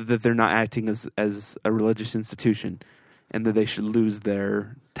they're not acting as a religious institution and that they should lose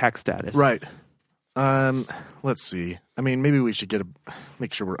their tax status. Right. Let's see. I mean, maybe we should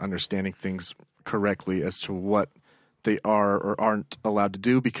make sure we're understanding things correctly as to what they are or aren't allowed to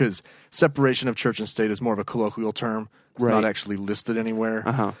do, because separation of church and state is more of a colloquial term. It's not actually listed anywhere.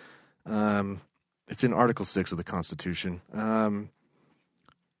 Uh-huh. It's in Article 6 of the Constitution.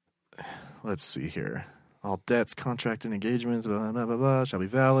 Let's see here. All debts, contract, and engagements, blah, blah, blah, blah, shall be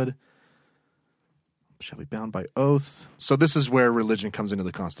valid. Shall be bound by oath. So this is where religion comes into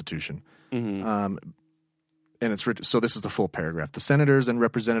the Constitution. And it's so this is the full paragraph. The senators and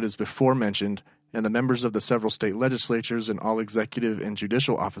representatives before mentioned and the members of the several state legislatures and all executive and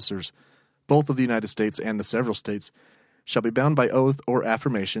judicial officers, both of the United States and the several states, shall be bound by oath or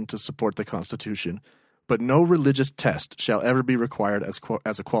affirmation to support the Constitution, but no religious test shall ever be required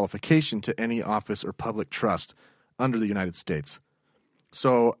as a qualification to any office or public trust under the United States.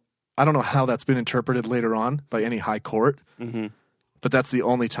 So I don't know how that's been interpreted later on by any high court, but that's the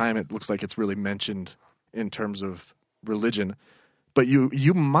only time it looks like it's really mentioned in terms of religion. But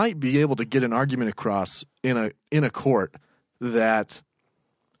you might be able to get an argument across in a court that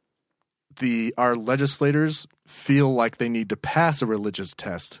our legislators feel like they need to pass a religious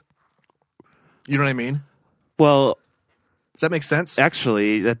test. You know what I mean? Well, does that make sense?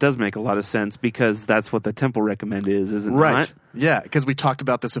 Actually, that does make a lot of sense because that's what the temple recommend is it right. not? Yeah, because we talked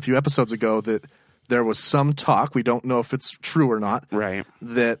about this a few episodes ago that there was some talk, we don't know if it's true or not, right?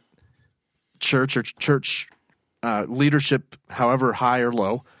 That church leadership, however high or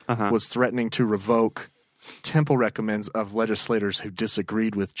low, was threatening to revoke temple recommends of legislators who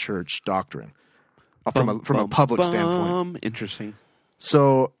disagreed with church doctrine from a public standpoint. Interesting.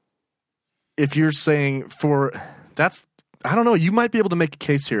 So if you're saying I don't know, you might be able to make a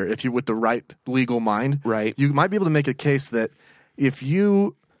case here if you with the right legal mind. Right. You might be able to make a case that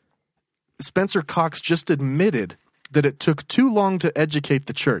Spencer Cox just admitted that it took too long to educate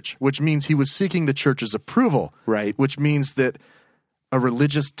the church, which means he was seeking the church's approval. Right. Which means that a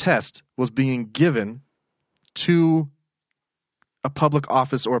religious test was being given to a public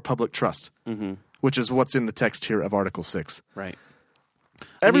office or a public trust, which is what's in the text here of Article 6. Right.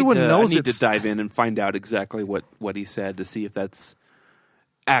 Everyone knows I need to dive in and find out exactly what he said to see if that's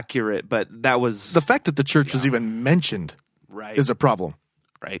accurate, but that was... The fact that the church was even mentioned is a problem.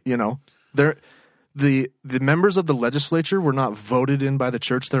 Right. You know? The members of the legislature were not voted in by the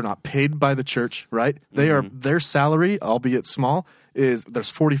church. They're not paid by the church, right? Their salary, albeit small, there's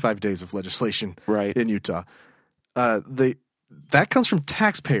 45 days of legislation in Utah. That comes from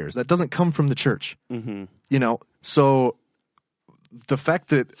taxpayers. That doesn't come from the church. You know, so the fact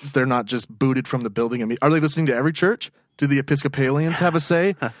that they're not just booted from the building, I mean, are they listening to every church? Do the Episcopalians have a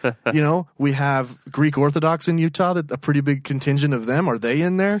say? You know, we have Greek Orthodox in Utah, that a pretty big contingent of them. Are they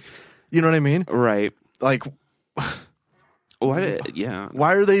in there? You know what I mean? Right. Like, what? Yeah.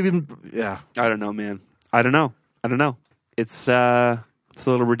 Why are they even? Yeah. I don't know, man. I don't know. It's a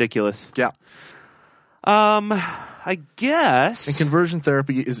little ridiculous. Yeah. I guess. And conversion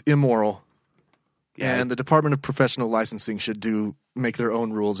therapy is immoral. Yeah. And the Department of Professional Licensing should make their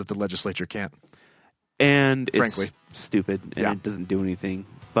own rules if the legislature can't. And frankly, it's stupid and it doesn't do anything.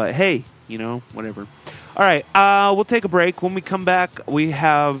 But hey, you know, whatever. All right, we'll take a break. When we come back, we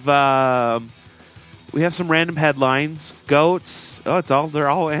have some random headlines. Goats. They're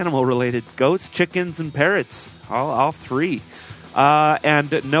all animal related. Goats, chickens, and parrots. All three.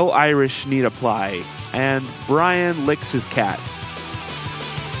 And no Irish need apply. And Brian licks his cat.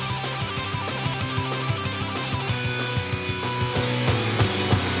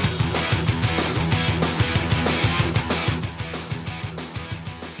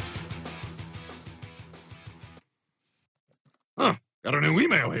 Got a new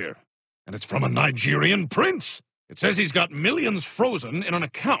email here, and it's from a Nigerian prince. It says he's got millions frozen in an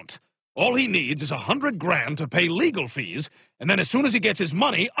account. All he needs is $100,000 to pay legal fees, and then as soon as he gets his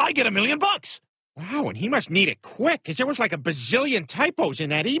money, I get $1 million. Wow, and he must need it quick, because there was like a bazillion typos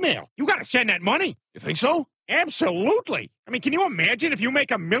in that email. You gotta send that money. You think so? Absolutely. I mean, can you imagine if you make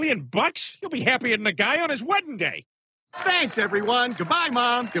 $1 million? You'll be happier than the guy on his wedding day. Thanks, everyone. Goodbye,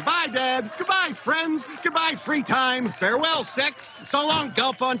 Mom. Goodbye, Dad. Goodbye, friends. Goodbye, free time. Farewell, sex. So long,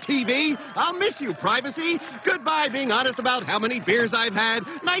 golf on TV. I'll miss you, privacy. Goodbye, being honest about how many beers I've had.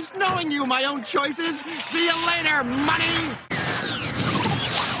 Nice knowing you, my own choices. See you later, money.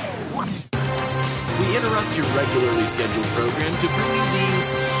 We interrupt your regularly scheduled program to bring you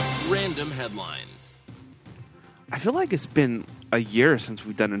these random headlines. I feel like it's been a year since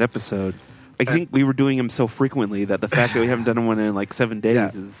we've done an episode. I think we were doing them so frequently that the fact that we haven't done one in like 7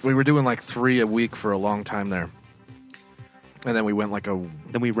 days is... We were doing like 3 a week for a long time there. And then we went like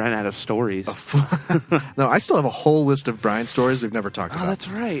Then we ran out of stories. No, I still have a whole list of Brian stories we've never talked about. Oh, that's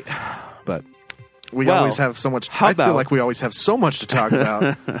right. But we always have so much... I feel like we always have so much to talk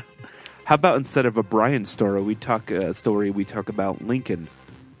about. How about instead of a Brian story, we talk about Lincoln,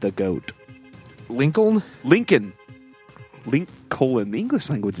 the goat. Lincoln? Lincoln. Lincoln. The English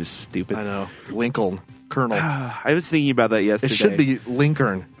language is stupid. I know. Lincoln. Colonel? I was thinking about that yesterday. It should be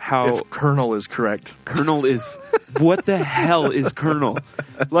Lincoln. If Colonel is correct. Colonel is... What the hell is Colonel?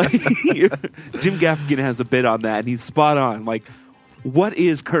 Like, Jim Gaffigan has a bit on that, and he's spot on. Like, what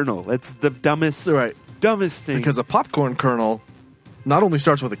is Colonel? That's the dumbest thing. Because a popcorn kernel not only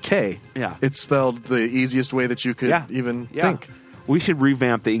starts with a K, it's spelled the easiest way that you could even think. We should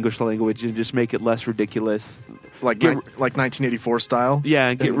revamp the English language and just make it less ridiculous. Like 1984 style? Yeah,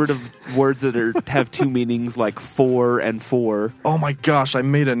 and get rid of words that have two meanings, like for and for. Oh my gosh, I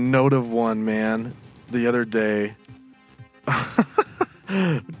made a note of one, man, the other day.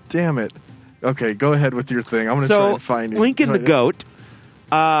 Damn it. Okay, go ahead with your thing. I'm going to try and find it. Lincoln the Goat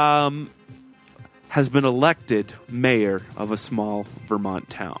has been elected mayor of a small Vermont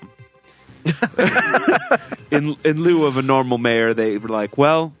town. in lieu of a normal mayor, they were like,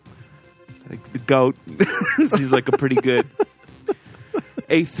 well, like the goat seems like a pretty good.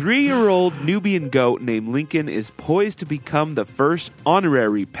 A 3-year-old Nubian goat named Lincoln is poised to become the first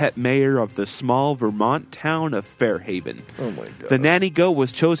honorary pet mayor of the small Vermont town of Fairhaven. Oh my God. The nanny goat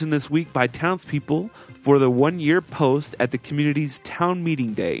was chosen this week by townspeople for the 1-year post at the community's town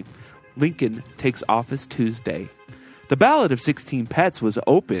meeting day. Lincoln takes office Tuesday. The ballot of 16 pets was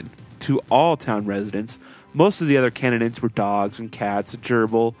open to all town residents. Most of the other candidates were dogs and cats, a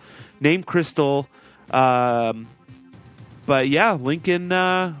gerbil, named Crystal. But yeah, Lincoln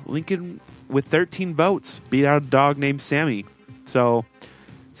with 13 votes beat out a dog named Sammy. So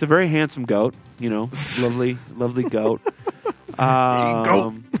it's a very handsome goat, lovely goat.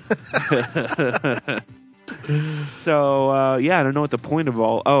 Goat. So I don't know what the point of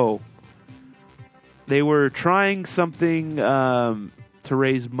all. Oh, they were trying something to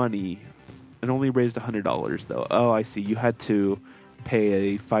raise money, and only raised $100 though. Oh, I see. You had to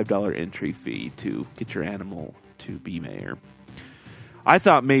pay a $5 entry fee to get your animal to be mayor. I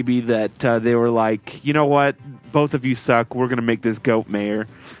thought maybe that they were like, you know what, both of you suck, we're going to make this goat mayor,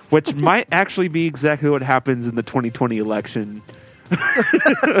 which might actually be exactly what happens in the 2020 election.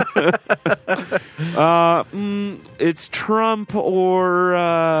 It's Trump or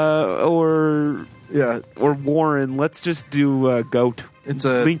Warren. Let's just do goat. It's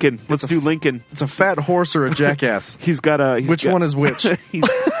a Lincoln. Let's do Lincoln. It's a fat horse or a jackass. Which one is which?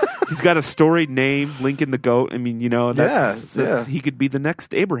 He's got a storied name, Lincoln the Goat. I mean, that's he could be the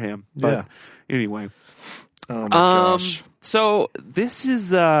next Abraham. But anyway. Oh my gosh. So this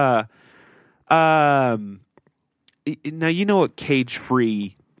is now you know what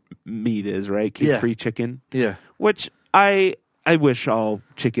cage-free meat is, right? Cage-free chicken. Yeah. Which I wish all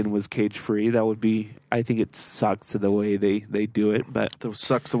chicken was cage-free. That would be. I think it sucks the way they do it, but it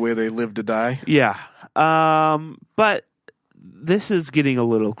sucks the way they live to die. Yeah. But this is getting a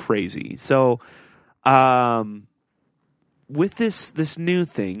little crazy. So, with this new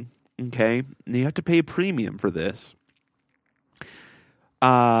thing, okay, you have to pay a premium for this.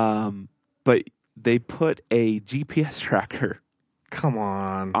 But they put a GPS tracker. Come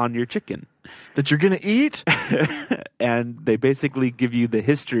on your chicken that you're gonna eat, and they basically give you the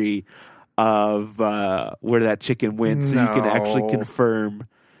history of where that chicken went, so you can actually confirm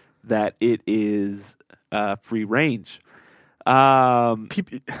that it is free range.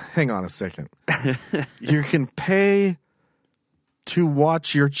 Hang on a second. You can pay to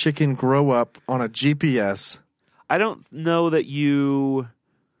watch your chicken grow up on a GPS. I don't know that you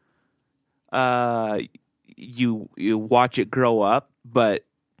watch it grow up, but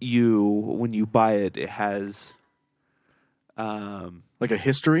when you buy it, it has like a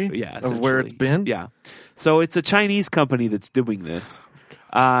history of where it's been. Yeah. So it's a Chinese company that's doing this.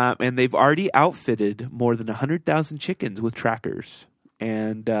 And they've already outfitted more than 100,000 chickens with trackers.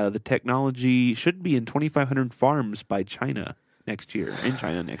 And the technology should be in 2,500 farms by China next year.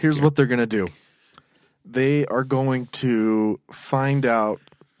 Here's what they're going to do. They are going to find out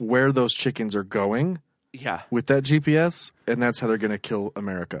where those chickens are going with that GPS, and that's how they're going to kill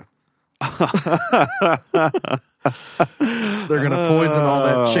America. They're going to poison all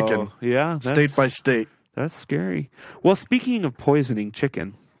that chicken. Yeah. State by state. That's scary. Well, speaking of poisoning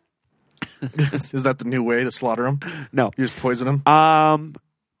chicken. Is that the new way to slaughter them? No. You just poison them?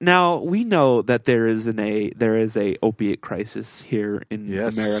 Now, we know that there is a opiate crisis here in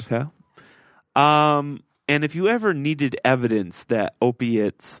America. And if you ever needed evidence that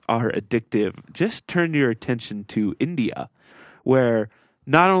opiates are addictive, just turn your attention to India, where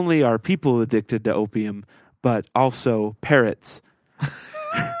not only are people addicted to opium, but also parrots.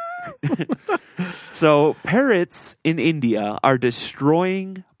 So parrots in India are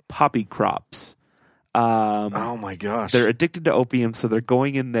destroying poppy crops. Oh my gosh. They're addicted to opium, so they're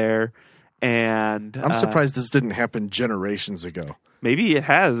going in there and... I'm surprised this didn't happen generations ago. Maybe it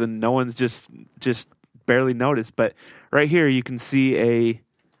has, and no one's just barely noticed. But right here, you can see a.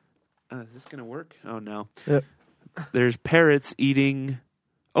 Is this gonna work? Oh no! Yep. There's parrots eating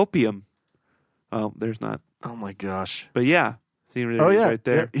opium. Oh, there's not. Oh my gosh! But yeah, see right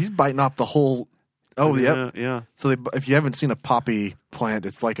there. Yeah. He's biting off the whole. Oh yeah, yep. Yeah. So if you haven't seen a poppy plant,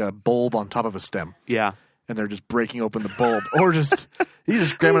 it's like a bulb on top of a stem. Yeah. And they're just breaking open the bulb, or he's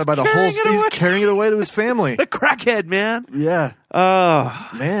just grabbing it by the whole. He's carrying it away to his family. The crackhead, man. Yeah. Oh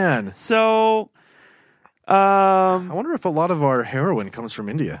man. So, I wonder if a lot of our heroin comes from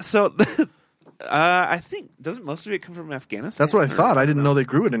India. So, I think doesn't most of it come from Afghanistan? That's what I thought. I didn't know they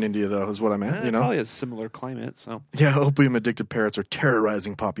grew it in India, though. Is what I meant. It probably has a similar climate. So yeah, opium addicted parrots are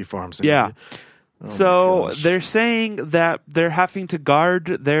terrorizing poppy farms. In yeah. India. Oh so they're saying that they're having to guard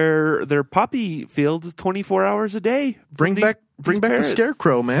their poppy fields 24 hours a day. Bring back the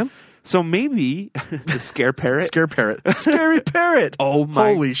scarecrow, man. So maybe the scare parrot, scary parrot. Oh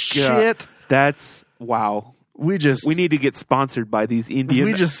my! Holy shit! That's wow. We need to get sponsored by these Indian.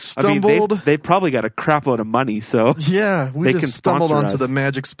 We just stumbled. They've probably got a crap load of money, so yeah, we just stumbled onto the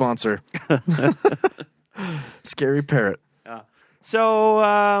magic sponsor. Scary parrot.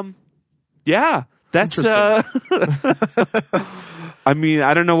 So yeah, that's. I mean,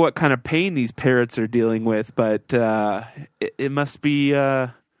 I don't know what kind of pain these parrots are dealing with, but it must be.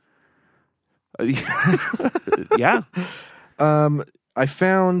 Yeah. I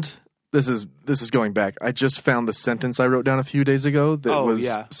found this is going back. I just found the sentence I wrote down a few days ago that was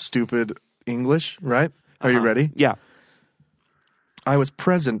stupid English. Right? Are you ready? Yeah. I was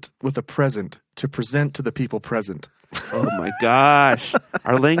present with a present to present to the people present. Oh my gosh.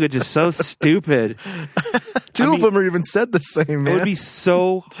 Our language is so stupid. Two of them are even said the same, man. It would be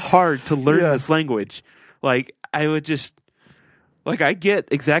so hard to learn this language. Like, I would just... Like, I get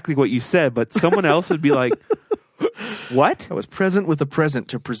exactly what you said, but someone else would be like, what? I was present with a present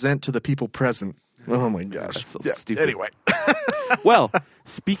to present to the people present. Oh my gosh. That's so stupid. Anyway. Well,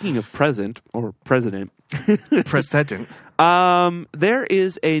 speaking of present, or president. President. There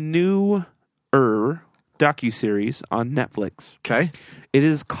is a new docuseries on Netflix. Okay. It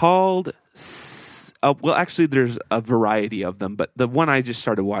is called... well, actually, there's a variety of them, but the one I just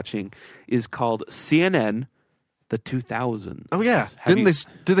started watching is called CNN... The 2000s. Oh yeah, did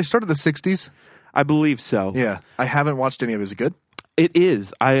they start in the 60s? I believe so. Yeah, I haven't watched any of it. Is it good? It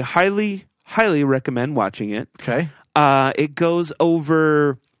is. I highly recommend watching it. Okay. It goes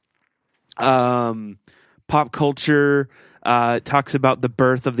over pop culture. Talks about the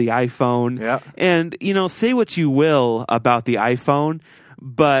birth of the iPhone. Yeah. And say what you will about the iPhone,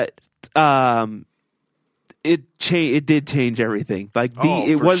 but it did change everything. Like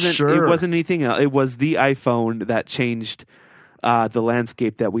it wasn't anything else. It was the iPhone that changed the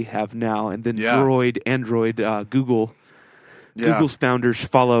landscape that we have now. And then Google's founders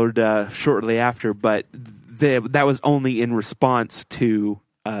followed shortly after, but that was only in response to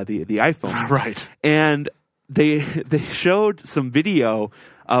the iPhone. Right. And they showed some video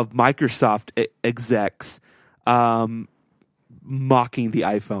of Microsoft execs mocking the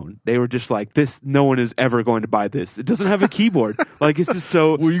iPhone. They were just like, "This, no one is ever going to buy this. It doesn't have a keyboard. Like, it's just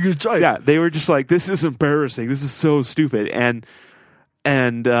so." Well, you're gonna try. Yeah, they were just like, "This is embarrassing. This is so stupid." And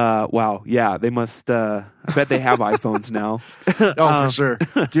wow, yeah, they must. I bet they have iPhones now. Oh, for sure,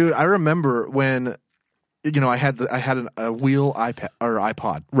 dude. I remember when, I had a wheel iPad or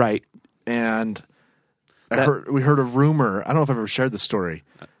iPod, right? And we heard a rumor. I don't know if I've ever shared this story.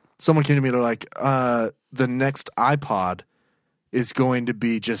 Someone came to me. They're like, "The next iPod is going to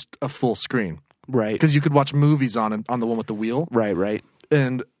be just a full screen." Right. Because you could watch movies on the one with the wheel. Right.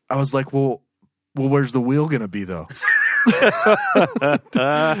 And I was like, well, where's the wheel going to be, though?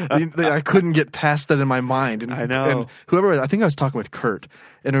 I couldn't get past that in my mind. And, I know. And I think I was talking with Kurt,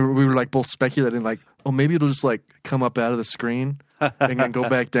 and we were like both speculating, like, oh, maybe it'll just like come up out of the screen and then go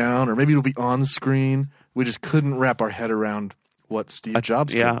back down, or maybe it'll be on the screen. We just couldn't wrap our head around what Steve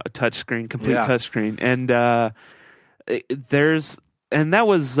Jobs did. Yeah, a touchscreen, complete touchscreen. And that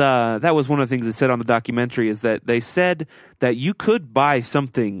was one of the things they said on the documentary, is that they said that you could buy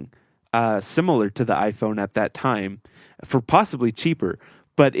something similar to the iPhone at that time for possibly cheaper,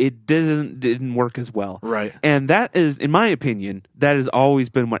 but it didn't work as well. Right. And that is, in my opinion, that has always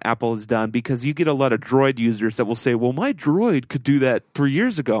been what Apple has done, because you get a lot of Droid users that will say, well, my Droid could do that 3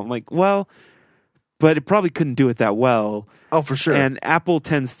 years ago. I'm like, well, but it probably couldn't do it that well. Oh, for sure. And Apple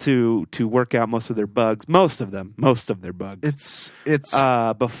tends to work out most of their bugs, most of their bugs. It's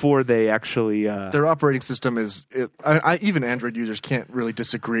before they actually their operating system is. Even Android users can't really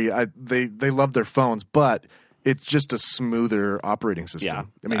disagree. They love their phones, but it's just a smoother operating system. Yeah,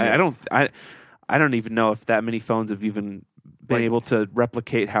 I mean, I don't even know if that many phones have even been able to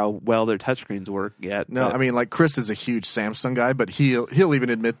replicate how well their touchscreens work yet. No, I mean, like Chris is a huge Samsung guy, but he'll even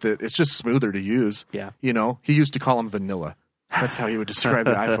admit that it's just smoother to use. Yeah. You know, he used to call them vanilla. That's how he would describe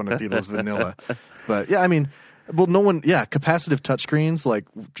the iPhone to people, as vanilla. But yeah, I mean, well, capacitive touchscreens, like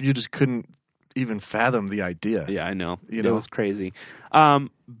you just couldn't even fathom the idea. Yeah, I know. You It know? was crazy.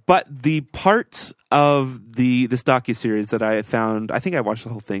 But the parts of this docuseries that I found, I think I watched the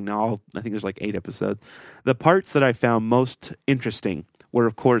whole thing now. I think there's like 8 episodes. The parts that I found most interesting were,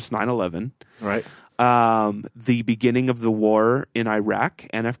 of course, 9/11. Right. The beginning of the war in Iraq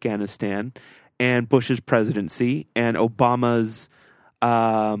and Afghanistan, and Bush's presidency, and Obama's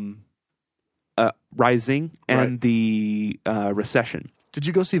rising, and the recession. Did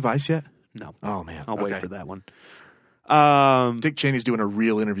you go see Vice yet? No. Oh, man. I'll wait for that one. Dick Cheney's doing a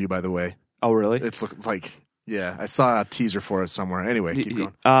real interview, by the way. Oh, really? It's like, yeah, I saw a teaser for it somewhere. Anyway, keep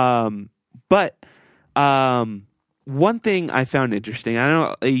going. But one thing I found interesting, I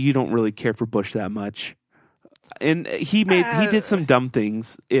know you don't really care for Bush that much, and he did some dumb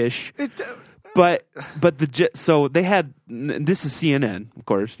things ish. So they had, this is CNN, of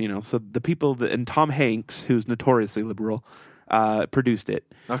course, you know. So the people and Tom Hanks, who's notoriously liberal, produced it.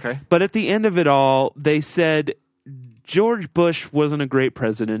 Okay. But at the end of it all, they said George Bush wasn't a great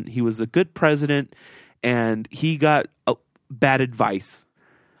president. He was a good president, and he got bad advice.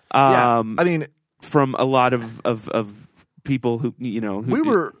 I mean, from a lot of people who, you know, we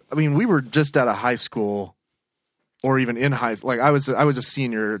were just out of high school, or even in high. Like I was a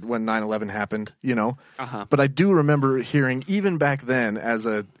senior when 9/11 happened, you know. But I do remember hearing, even back then, as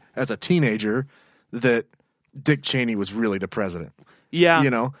a teenager, that Dick Cheney was really the president. Yeah, you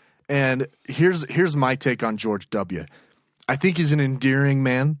know. And here's my take on George W. I think he's an endearing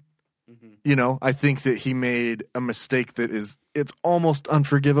man. You know, I think that he made a mistake it's almost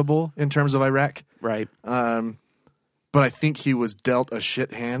unforgivable in terms of Iraq. Right. But I think he was dealt a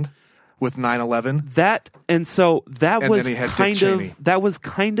shit hand with 9/11. And that was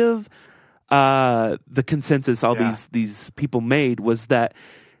kind of the consensus all these people made, was that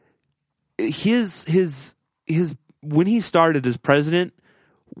his when he started as president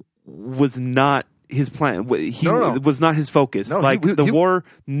was not his plan. It was not his focus. No, war,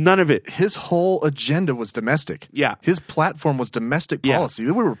 none of it. His whole agenda was domestic. Yeah. His platform was domestic policy.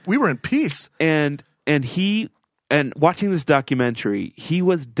 We were in peace. And watching this documentary, he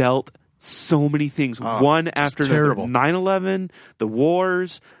was dealt so many things, one after another. 9/11, the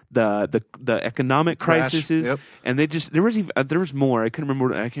wars, the economic crises, and there was more. I can't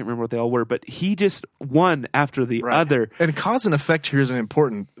remember what they all were, but he just one after the other. And cause and effect here isn't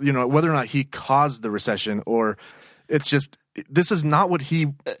important. You know, whether or not he caused the recession, or it's just, this is not what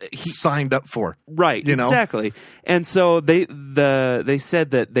he signed up for. Right, you know? Exactly. And so they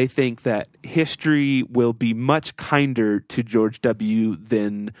said that they think that history will be much kinder to George W.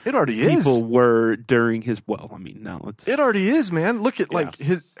 than it already people were during his. Well, I mean, no, it already is, man. Look at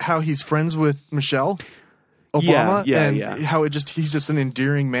how he's friends with Michelle Obama, and how he's just an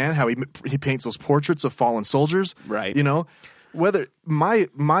endearing man. How he paints those portraits of fallen soldiers. Right. You know, whether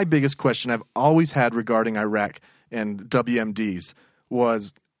my biggest question I've always had regarding Iraq and WMDs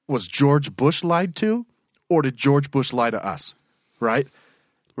was George Bush lied to, or did George Bush lie to us? Right?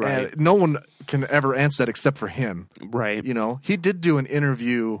 And no one can ever answer that except for him. Right. You know, he did do an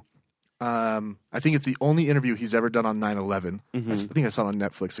interview. I think it's the only interview he's ever done on 9/11. I think I saw it on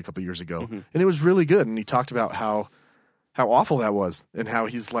Netflix a couple years ago, and it was really good. And he talked about how awful that was, and how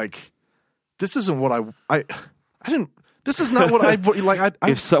he's like, "This isn't what I didn't." This is not what I like.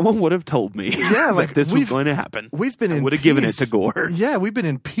 If someone would have told me, like this was going to happen, I would have given it to Gore. Yeah, we've been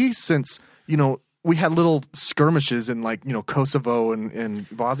in peace since, you know, we had little skirmishes in, like, you know, Kosovo and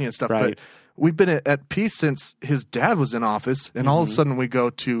Bosnia and stuff. Right. But we've been at peace since his dad was in office, and all of a sudden we go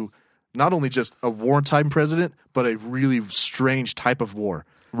to not only just a wartime president, but a really strange type of war.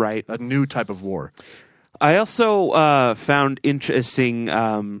 Right, a new type of war. I also found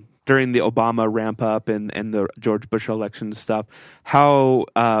interesting. During the Obama ramp up and the George Bush election stuff, how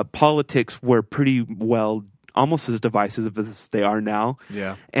politics were pretty well, almost as divisive as they are now.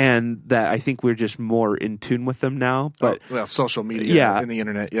 Yeah. And that I think we're just more in tune with them now. But social media and the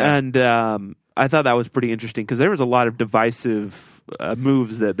internet. Yeah. And I thought that was pretty interesting, because there was a lot of divisive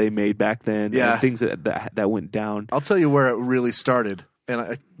moves that they made back then. Yeah. And things that went down. I'll tell you where it really started.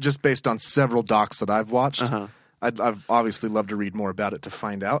 And just based on several docs that I've watched, I've obviously loved to read more about it to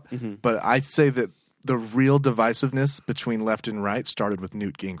find out. But I'd say that the real divisiveness between left and right started with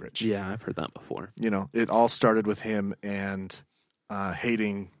Newt Gingrich. Yeah, I've heard that before. You know, it all started with him and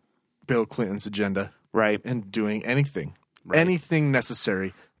hating Bill Clinton's agenda. Right. And doing anything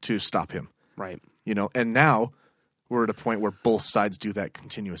necessary to stop him. Right. You know, and now we're at a point where both sides do that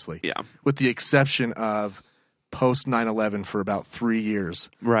continuously. Yeah. With the exception of post 9/11 for about 3 years.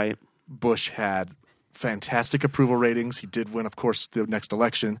 Right. Bush had fantastic approval ratings. He did win, of course, the next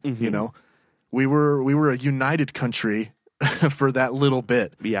election. Mm-hmm. You know, we were a united country for that little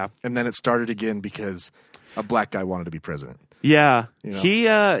bit. Yeah. And then it started again because a black guy wanted to be president. Yeah. You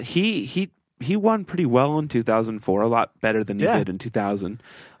know? He won pretty well in 2004, a lot better than he did in 2000.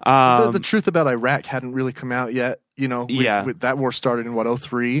 The truth about Iraq hadn't really come out yet. You know, that war started in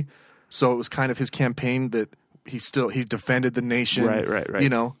 2003, so it was kind of his campaign that he defended the nation. Right. You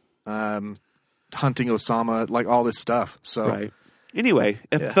know, hunting Osama, like all this stuff. So right. Anyway,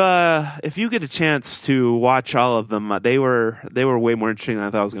 if you get a chance to watch all of them, they were way more interesting than I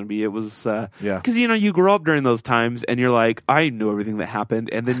thought it was going to be. It was because you grow up during those times and you're like, I knew everything that happened,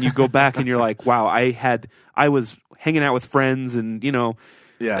 and then you go back and you're like, wow, I was hanging out with friends, and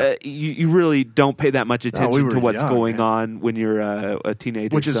you really don't pay that much attention to what's going on when you're a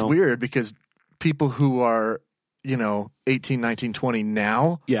teenager, which is weird because people who are 18, 19, 20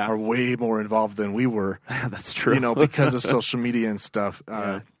 now are way more involved than we were. That's true. Because of social media and stuff.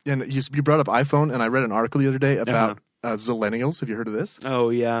 And you brought up iPhone, and I read an article the other day about Zillennials. Have you heard of this? Oh,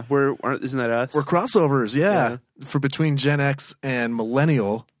 yeah. Isn't that us? We're crossovers, yeah. For between Gen X and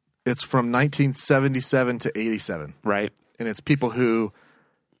Millennial, it's from 1977 to 87. Right. And it's people who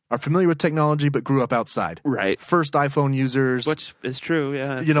are familiar with technology but grew up outside. Right. First iPhone users. Which is true,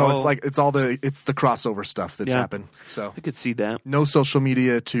 yeah. It's the crossover stuff that's happened. So I could see that. No social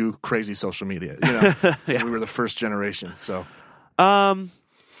media to crazy social media. We were the first generation. So all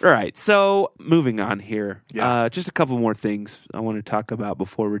right. So moving on here. Yeah. Just a couple more things I want to talk about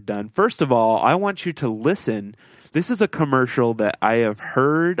before we're done. First of all, I want you to listen. This is a commercial that I have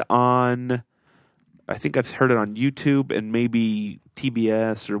heard on, I think I've heard it on YouTube and maybe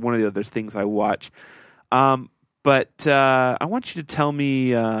TBS or one of the other things I watch. But I want you to tell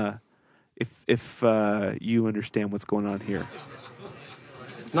me if you understand what's going on here.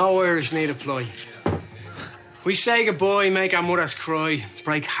 No Irish need a ploy. We say goodbye, make our mothers cry,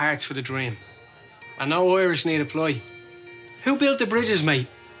 break hearts for the dream. And no Irish need a ploy. Who built the bridges, mate,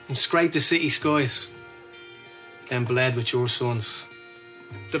 and scraped the city skies? Then bled with your sons.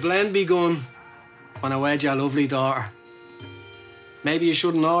 The blend begun when I wed your lovely daughter. Maybe you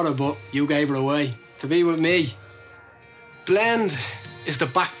shouldn't order, but you gave her away to be with me. Blend is the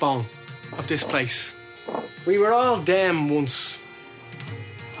backbone of this place. We were all them once.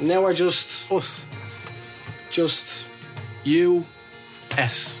 And now we're just us. Just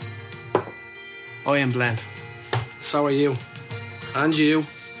U.S. I am Blend. So are you. And you.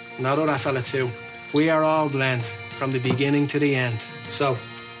 And that other fella too. We are all Blend from the beginning to the end. So,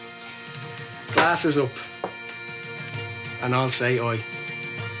 glasses up. And I'll say I.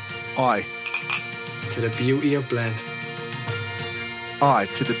 I. To the beauty of Blend. I.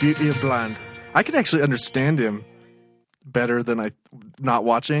 To the beauty of Blend. I can actually understand him better than not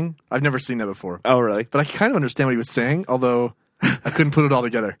watching. I've never seen that before. Oh, really? But I kind of understand what he was saying, although I couldn't put it all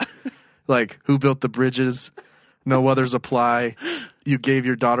together. Like, who built the bridges? No others apply. You gave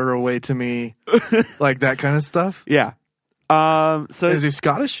your daughter away to me. Like that kind of stuff. Yeah. So is he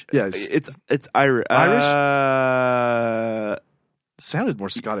Scottish? Yeah, it's Irish. Irish? Sounded more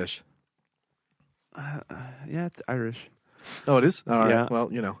Scottish. Yeah, it's Irish. Oh, it is? All right. Yeah. Well,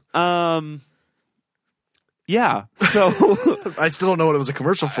 yeah. So I still don't know what it was a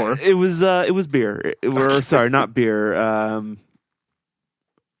commercial for. It was beer. Sorry, not beer.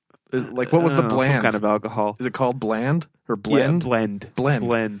 What was the blend? Some kind of alcohol. Is it called bland or blend? Yeah,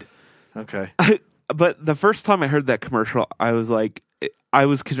 blend. Okay. But the first time I heard that commercial, I was like, I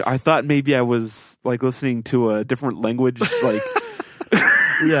thought maybe I was like listening to a different language. Like,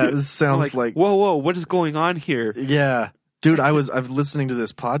 yeah, it sounds like whoa, what is going on here? Yeah, dude, I'm listening to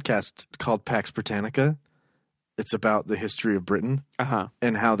this podcast called Pax Britannica. It's about the history of Britain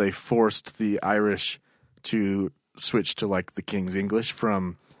and how they forced the Irish to switch to like the King's English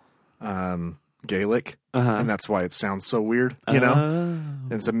from Gaelic, and that's why it sounds so weird. And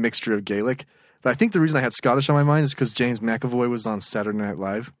it's a mixture of Gaelic. But I think the reason I had Scottish on my mind is because James McAvoy was on Saturday Night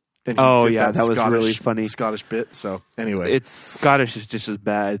Live. And that was really funny. Scottish bit. So anyway, it's Scottish is just as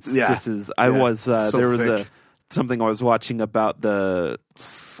bad. It's just as I was. So there was something I was watching about the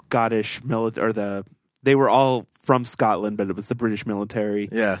Scottish military, they were all from Scotland, but it was the British military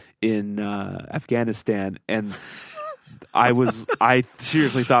in Afghanistan, and I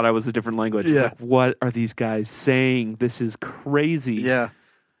seriously thought I was a different language. Yeah. Like, what are these guys saying? This is crazy. Yeah.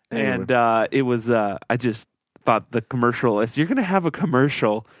 Anyway. And it was, I just thought the commercial, if you're going to have a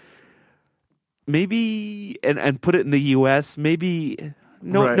commercial, maybe, and put it in the U.S., maybe,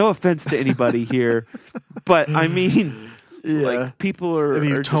 no offense to anybody here, But I mean, like people are. Maybe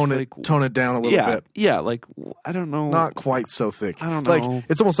you are tone it down a little bit. Yeah, like I don't know. Not quite so thick. I don't know. Like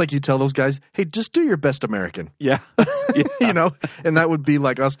it's almost like you tell those guys, "Hey, just do your best American." Yeah. You know, and that would be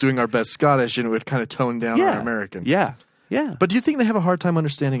like us doing our best Scottish, and it would kind of tone down our American. Yeah. Yeah. But do you think they have a hard time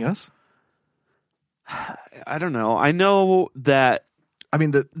understanding us? I don't know. I know that. I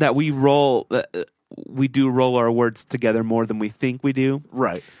mean that we roll. We do roll our words together more than we think we do.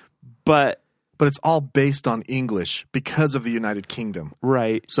 Right. But it's all based on English because of the United Kingdom.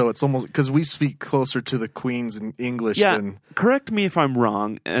 Right. So it's almost because we speak closer to the Queen's in English than. Correct me if I'm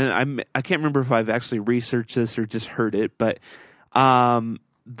wrong, and I can't remember if I've actually researched this or just heard it, but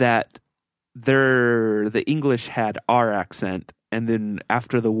that the English had our accent, and then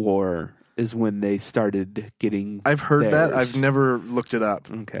after the war is when they started getting. I've heard theirs. that. I've never looked it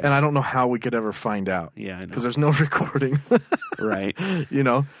up. Okay. And I don't know how we could ever find out. Yeah, I know. Because there's no recording. Right. You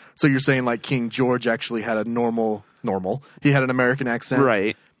know? So you're saying like King George actually had a normal. He had an American accent.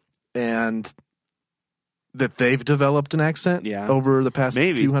 Right. And that they've developed an accent over the past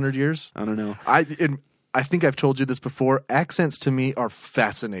few hundred years? I don't know. I think I've told you this before. Accents to me are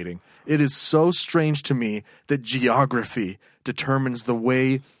fascinating. It is so strange to me that geography determines the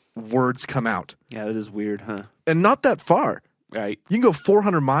way words come out. Yeah, that is weird, huh? And not that far. Right. You can go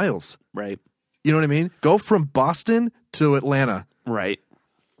 400 miles. Right. You know what I mean? Go from Boston to Atlanta. Right.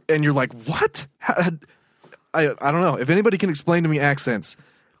 And you're like, what? I don't know. If anybody can explain to me accents,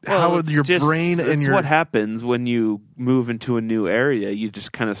 how would your brain and your... what happens when you move into a new area. You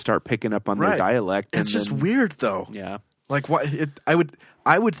just kind of start picking up on their dialect. It's just weird, though. Yeah. Like, what?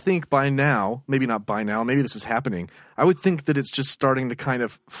 I would think by now, maybe not by now, maybe this is happening, I would think that it's just starting to kind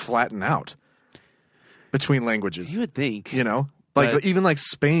of flatten out between languages. You would think. You know? Like, even like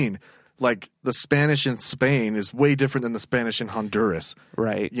Spain, like the Spanish in Spain is way different than the Spanish in Honduras.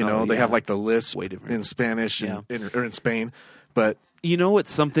 Right. You know, they have like the lisp way different in Spanish or in Spain. But you know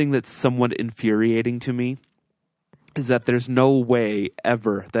what's something that's somewhat infuriating to me? Is that there's no way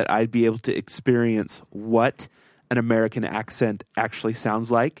ever that I'd be able to experience what an American accent actually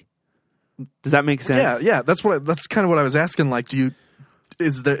sounds like. Does that make sense? Yeah. That's kind of what I was asking. Like,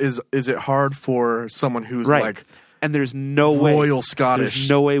 is it hard for someone who's like, and there's no way Royal Scottish, there's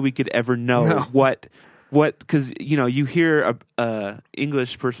no way we could ever know what because you know you hear a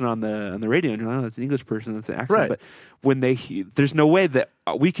English person on the radio and you're like, oh, that's an English person, that's an accent, right. But when there's no way that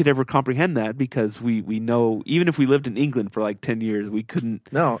we could ever comprehend that because we know even if we lived in England for like 10 years we couldn't.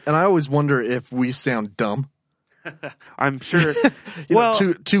 No, and I always wonder if we sound dumb. I'm sure.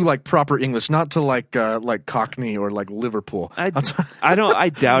 To like proper English, not to like Cockney or like Liverpool. I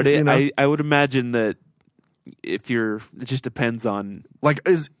doubt it. You know? I would imagine that it just depends on like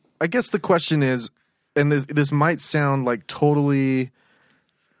I guess the question is, and this might sound like totally,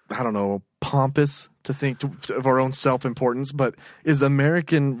 I don't know, pompous to think of our own self-importance, but is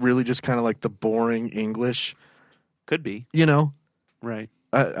American really just kind of like the boring English? Could be. You know? Right.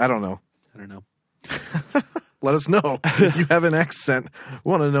 I don't know. I don't know. Let us know if you have an accent.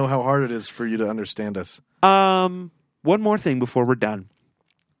 We want to know how hard it is for you to understand us. One more thing before we're done.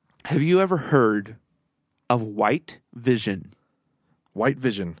 Have you ever heard of white vision? White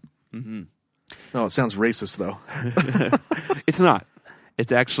vision? Mm-hmm. No, it sounds racist, though. It's not.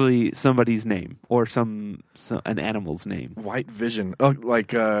 It's actually somebody's name or an animal's name. White vision. Oh,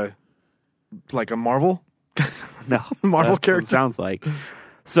 like a Marvel? No. Marvel character? Sounds like.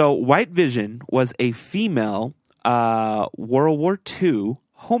 So, white vision was a female World War II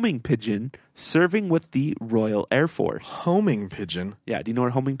homing pigeon serving with the Royal Air Force. Homing pigeon? Yeah. Do you know what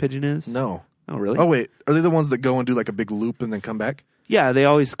a homing pigeon is? No. Oh, really? Oh, wait. Are they the ones that go and do like a big loop and then come back? Yeah, they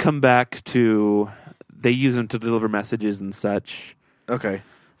always come back they use them to deliver messages and such. Okay.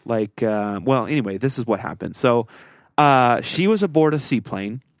 Like, anyway, this is what happened. So, she was aboard a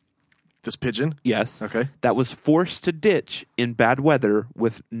seaplane. This pigeon? Yes. Okay. That was forced to ditch in bad weather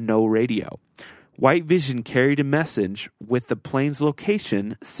with no radio. White Vision carried a message with the plane's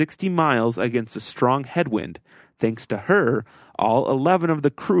location 60 miles against a strong headwind. Thanks to her, all 11 of the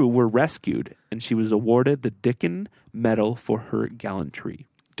crew were rescued, and she was awarded the Dickin Medal for her gallantry.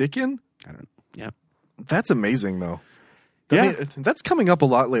 Dickin? I don't know. Yeah. That's amazing, though. Yeah. I mean, that's coming up a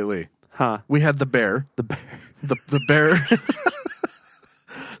lot lately. Huh. We had the bear. The bear. The bear.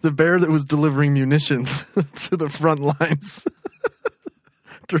 The bear that was delivering munitions to the front lines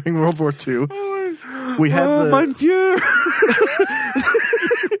during World War II. We had Mein Führer.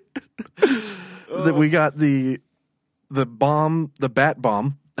 We got the bomb, the bat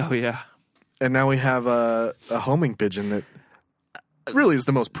bomb. Oh, yeah. And now we have a homing pigeon that really is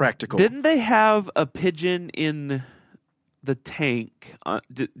the most practical. Didn't they have a pigeon in the tank.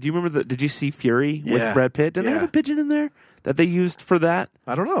 Do you remember Did you see Fury with Yeah. Brad Pitt? Did they have a pigeon in there that they used for that?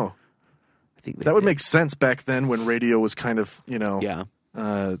 I don't know. I think that would make sense back then when radio was kind of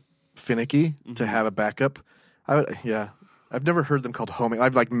finicky to have a backup. I've never heard them called homing.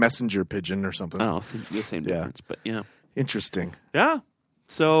 I've like messenger pigeon or something. Oh, the same difference, but yeah. Interesting. Yeah.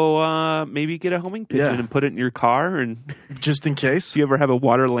 So maybe get a homing pigeon and put it in your car, and just in case. If you ever have a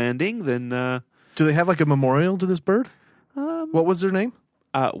water landing, then do they have like a memorial to this bird? What was their name?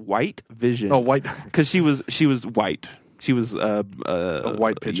 White Vision. Oh, White, because she was white. She was a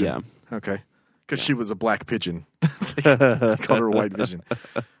white pigeon. Yeah. Okay. Because she was a black pigeon. They called her White Vision.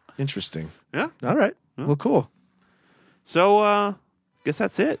 Interesting. Yeah. All right. Yeah. Well, cool. So, guess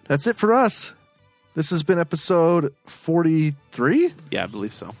that's it. That's it for us. This has been episode 43? Yeah, I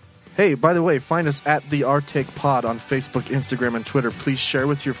believe so. Hey, by the way, find us at the Our Take Pod on Facebook, Instagram, and Twitter. Please share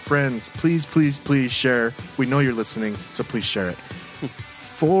with your friends. Please, please, please share. We know you're listening, so please share it.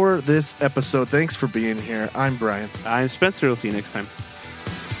 For this episode, thanks for being here. I'm Brian. I'm Spencer. We'll see you next time.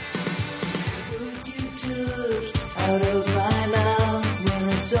 Out of my mouth when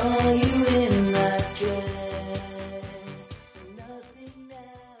I saw you in that dress.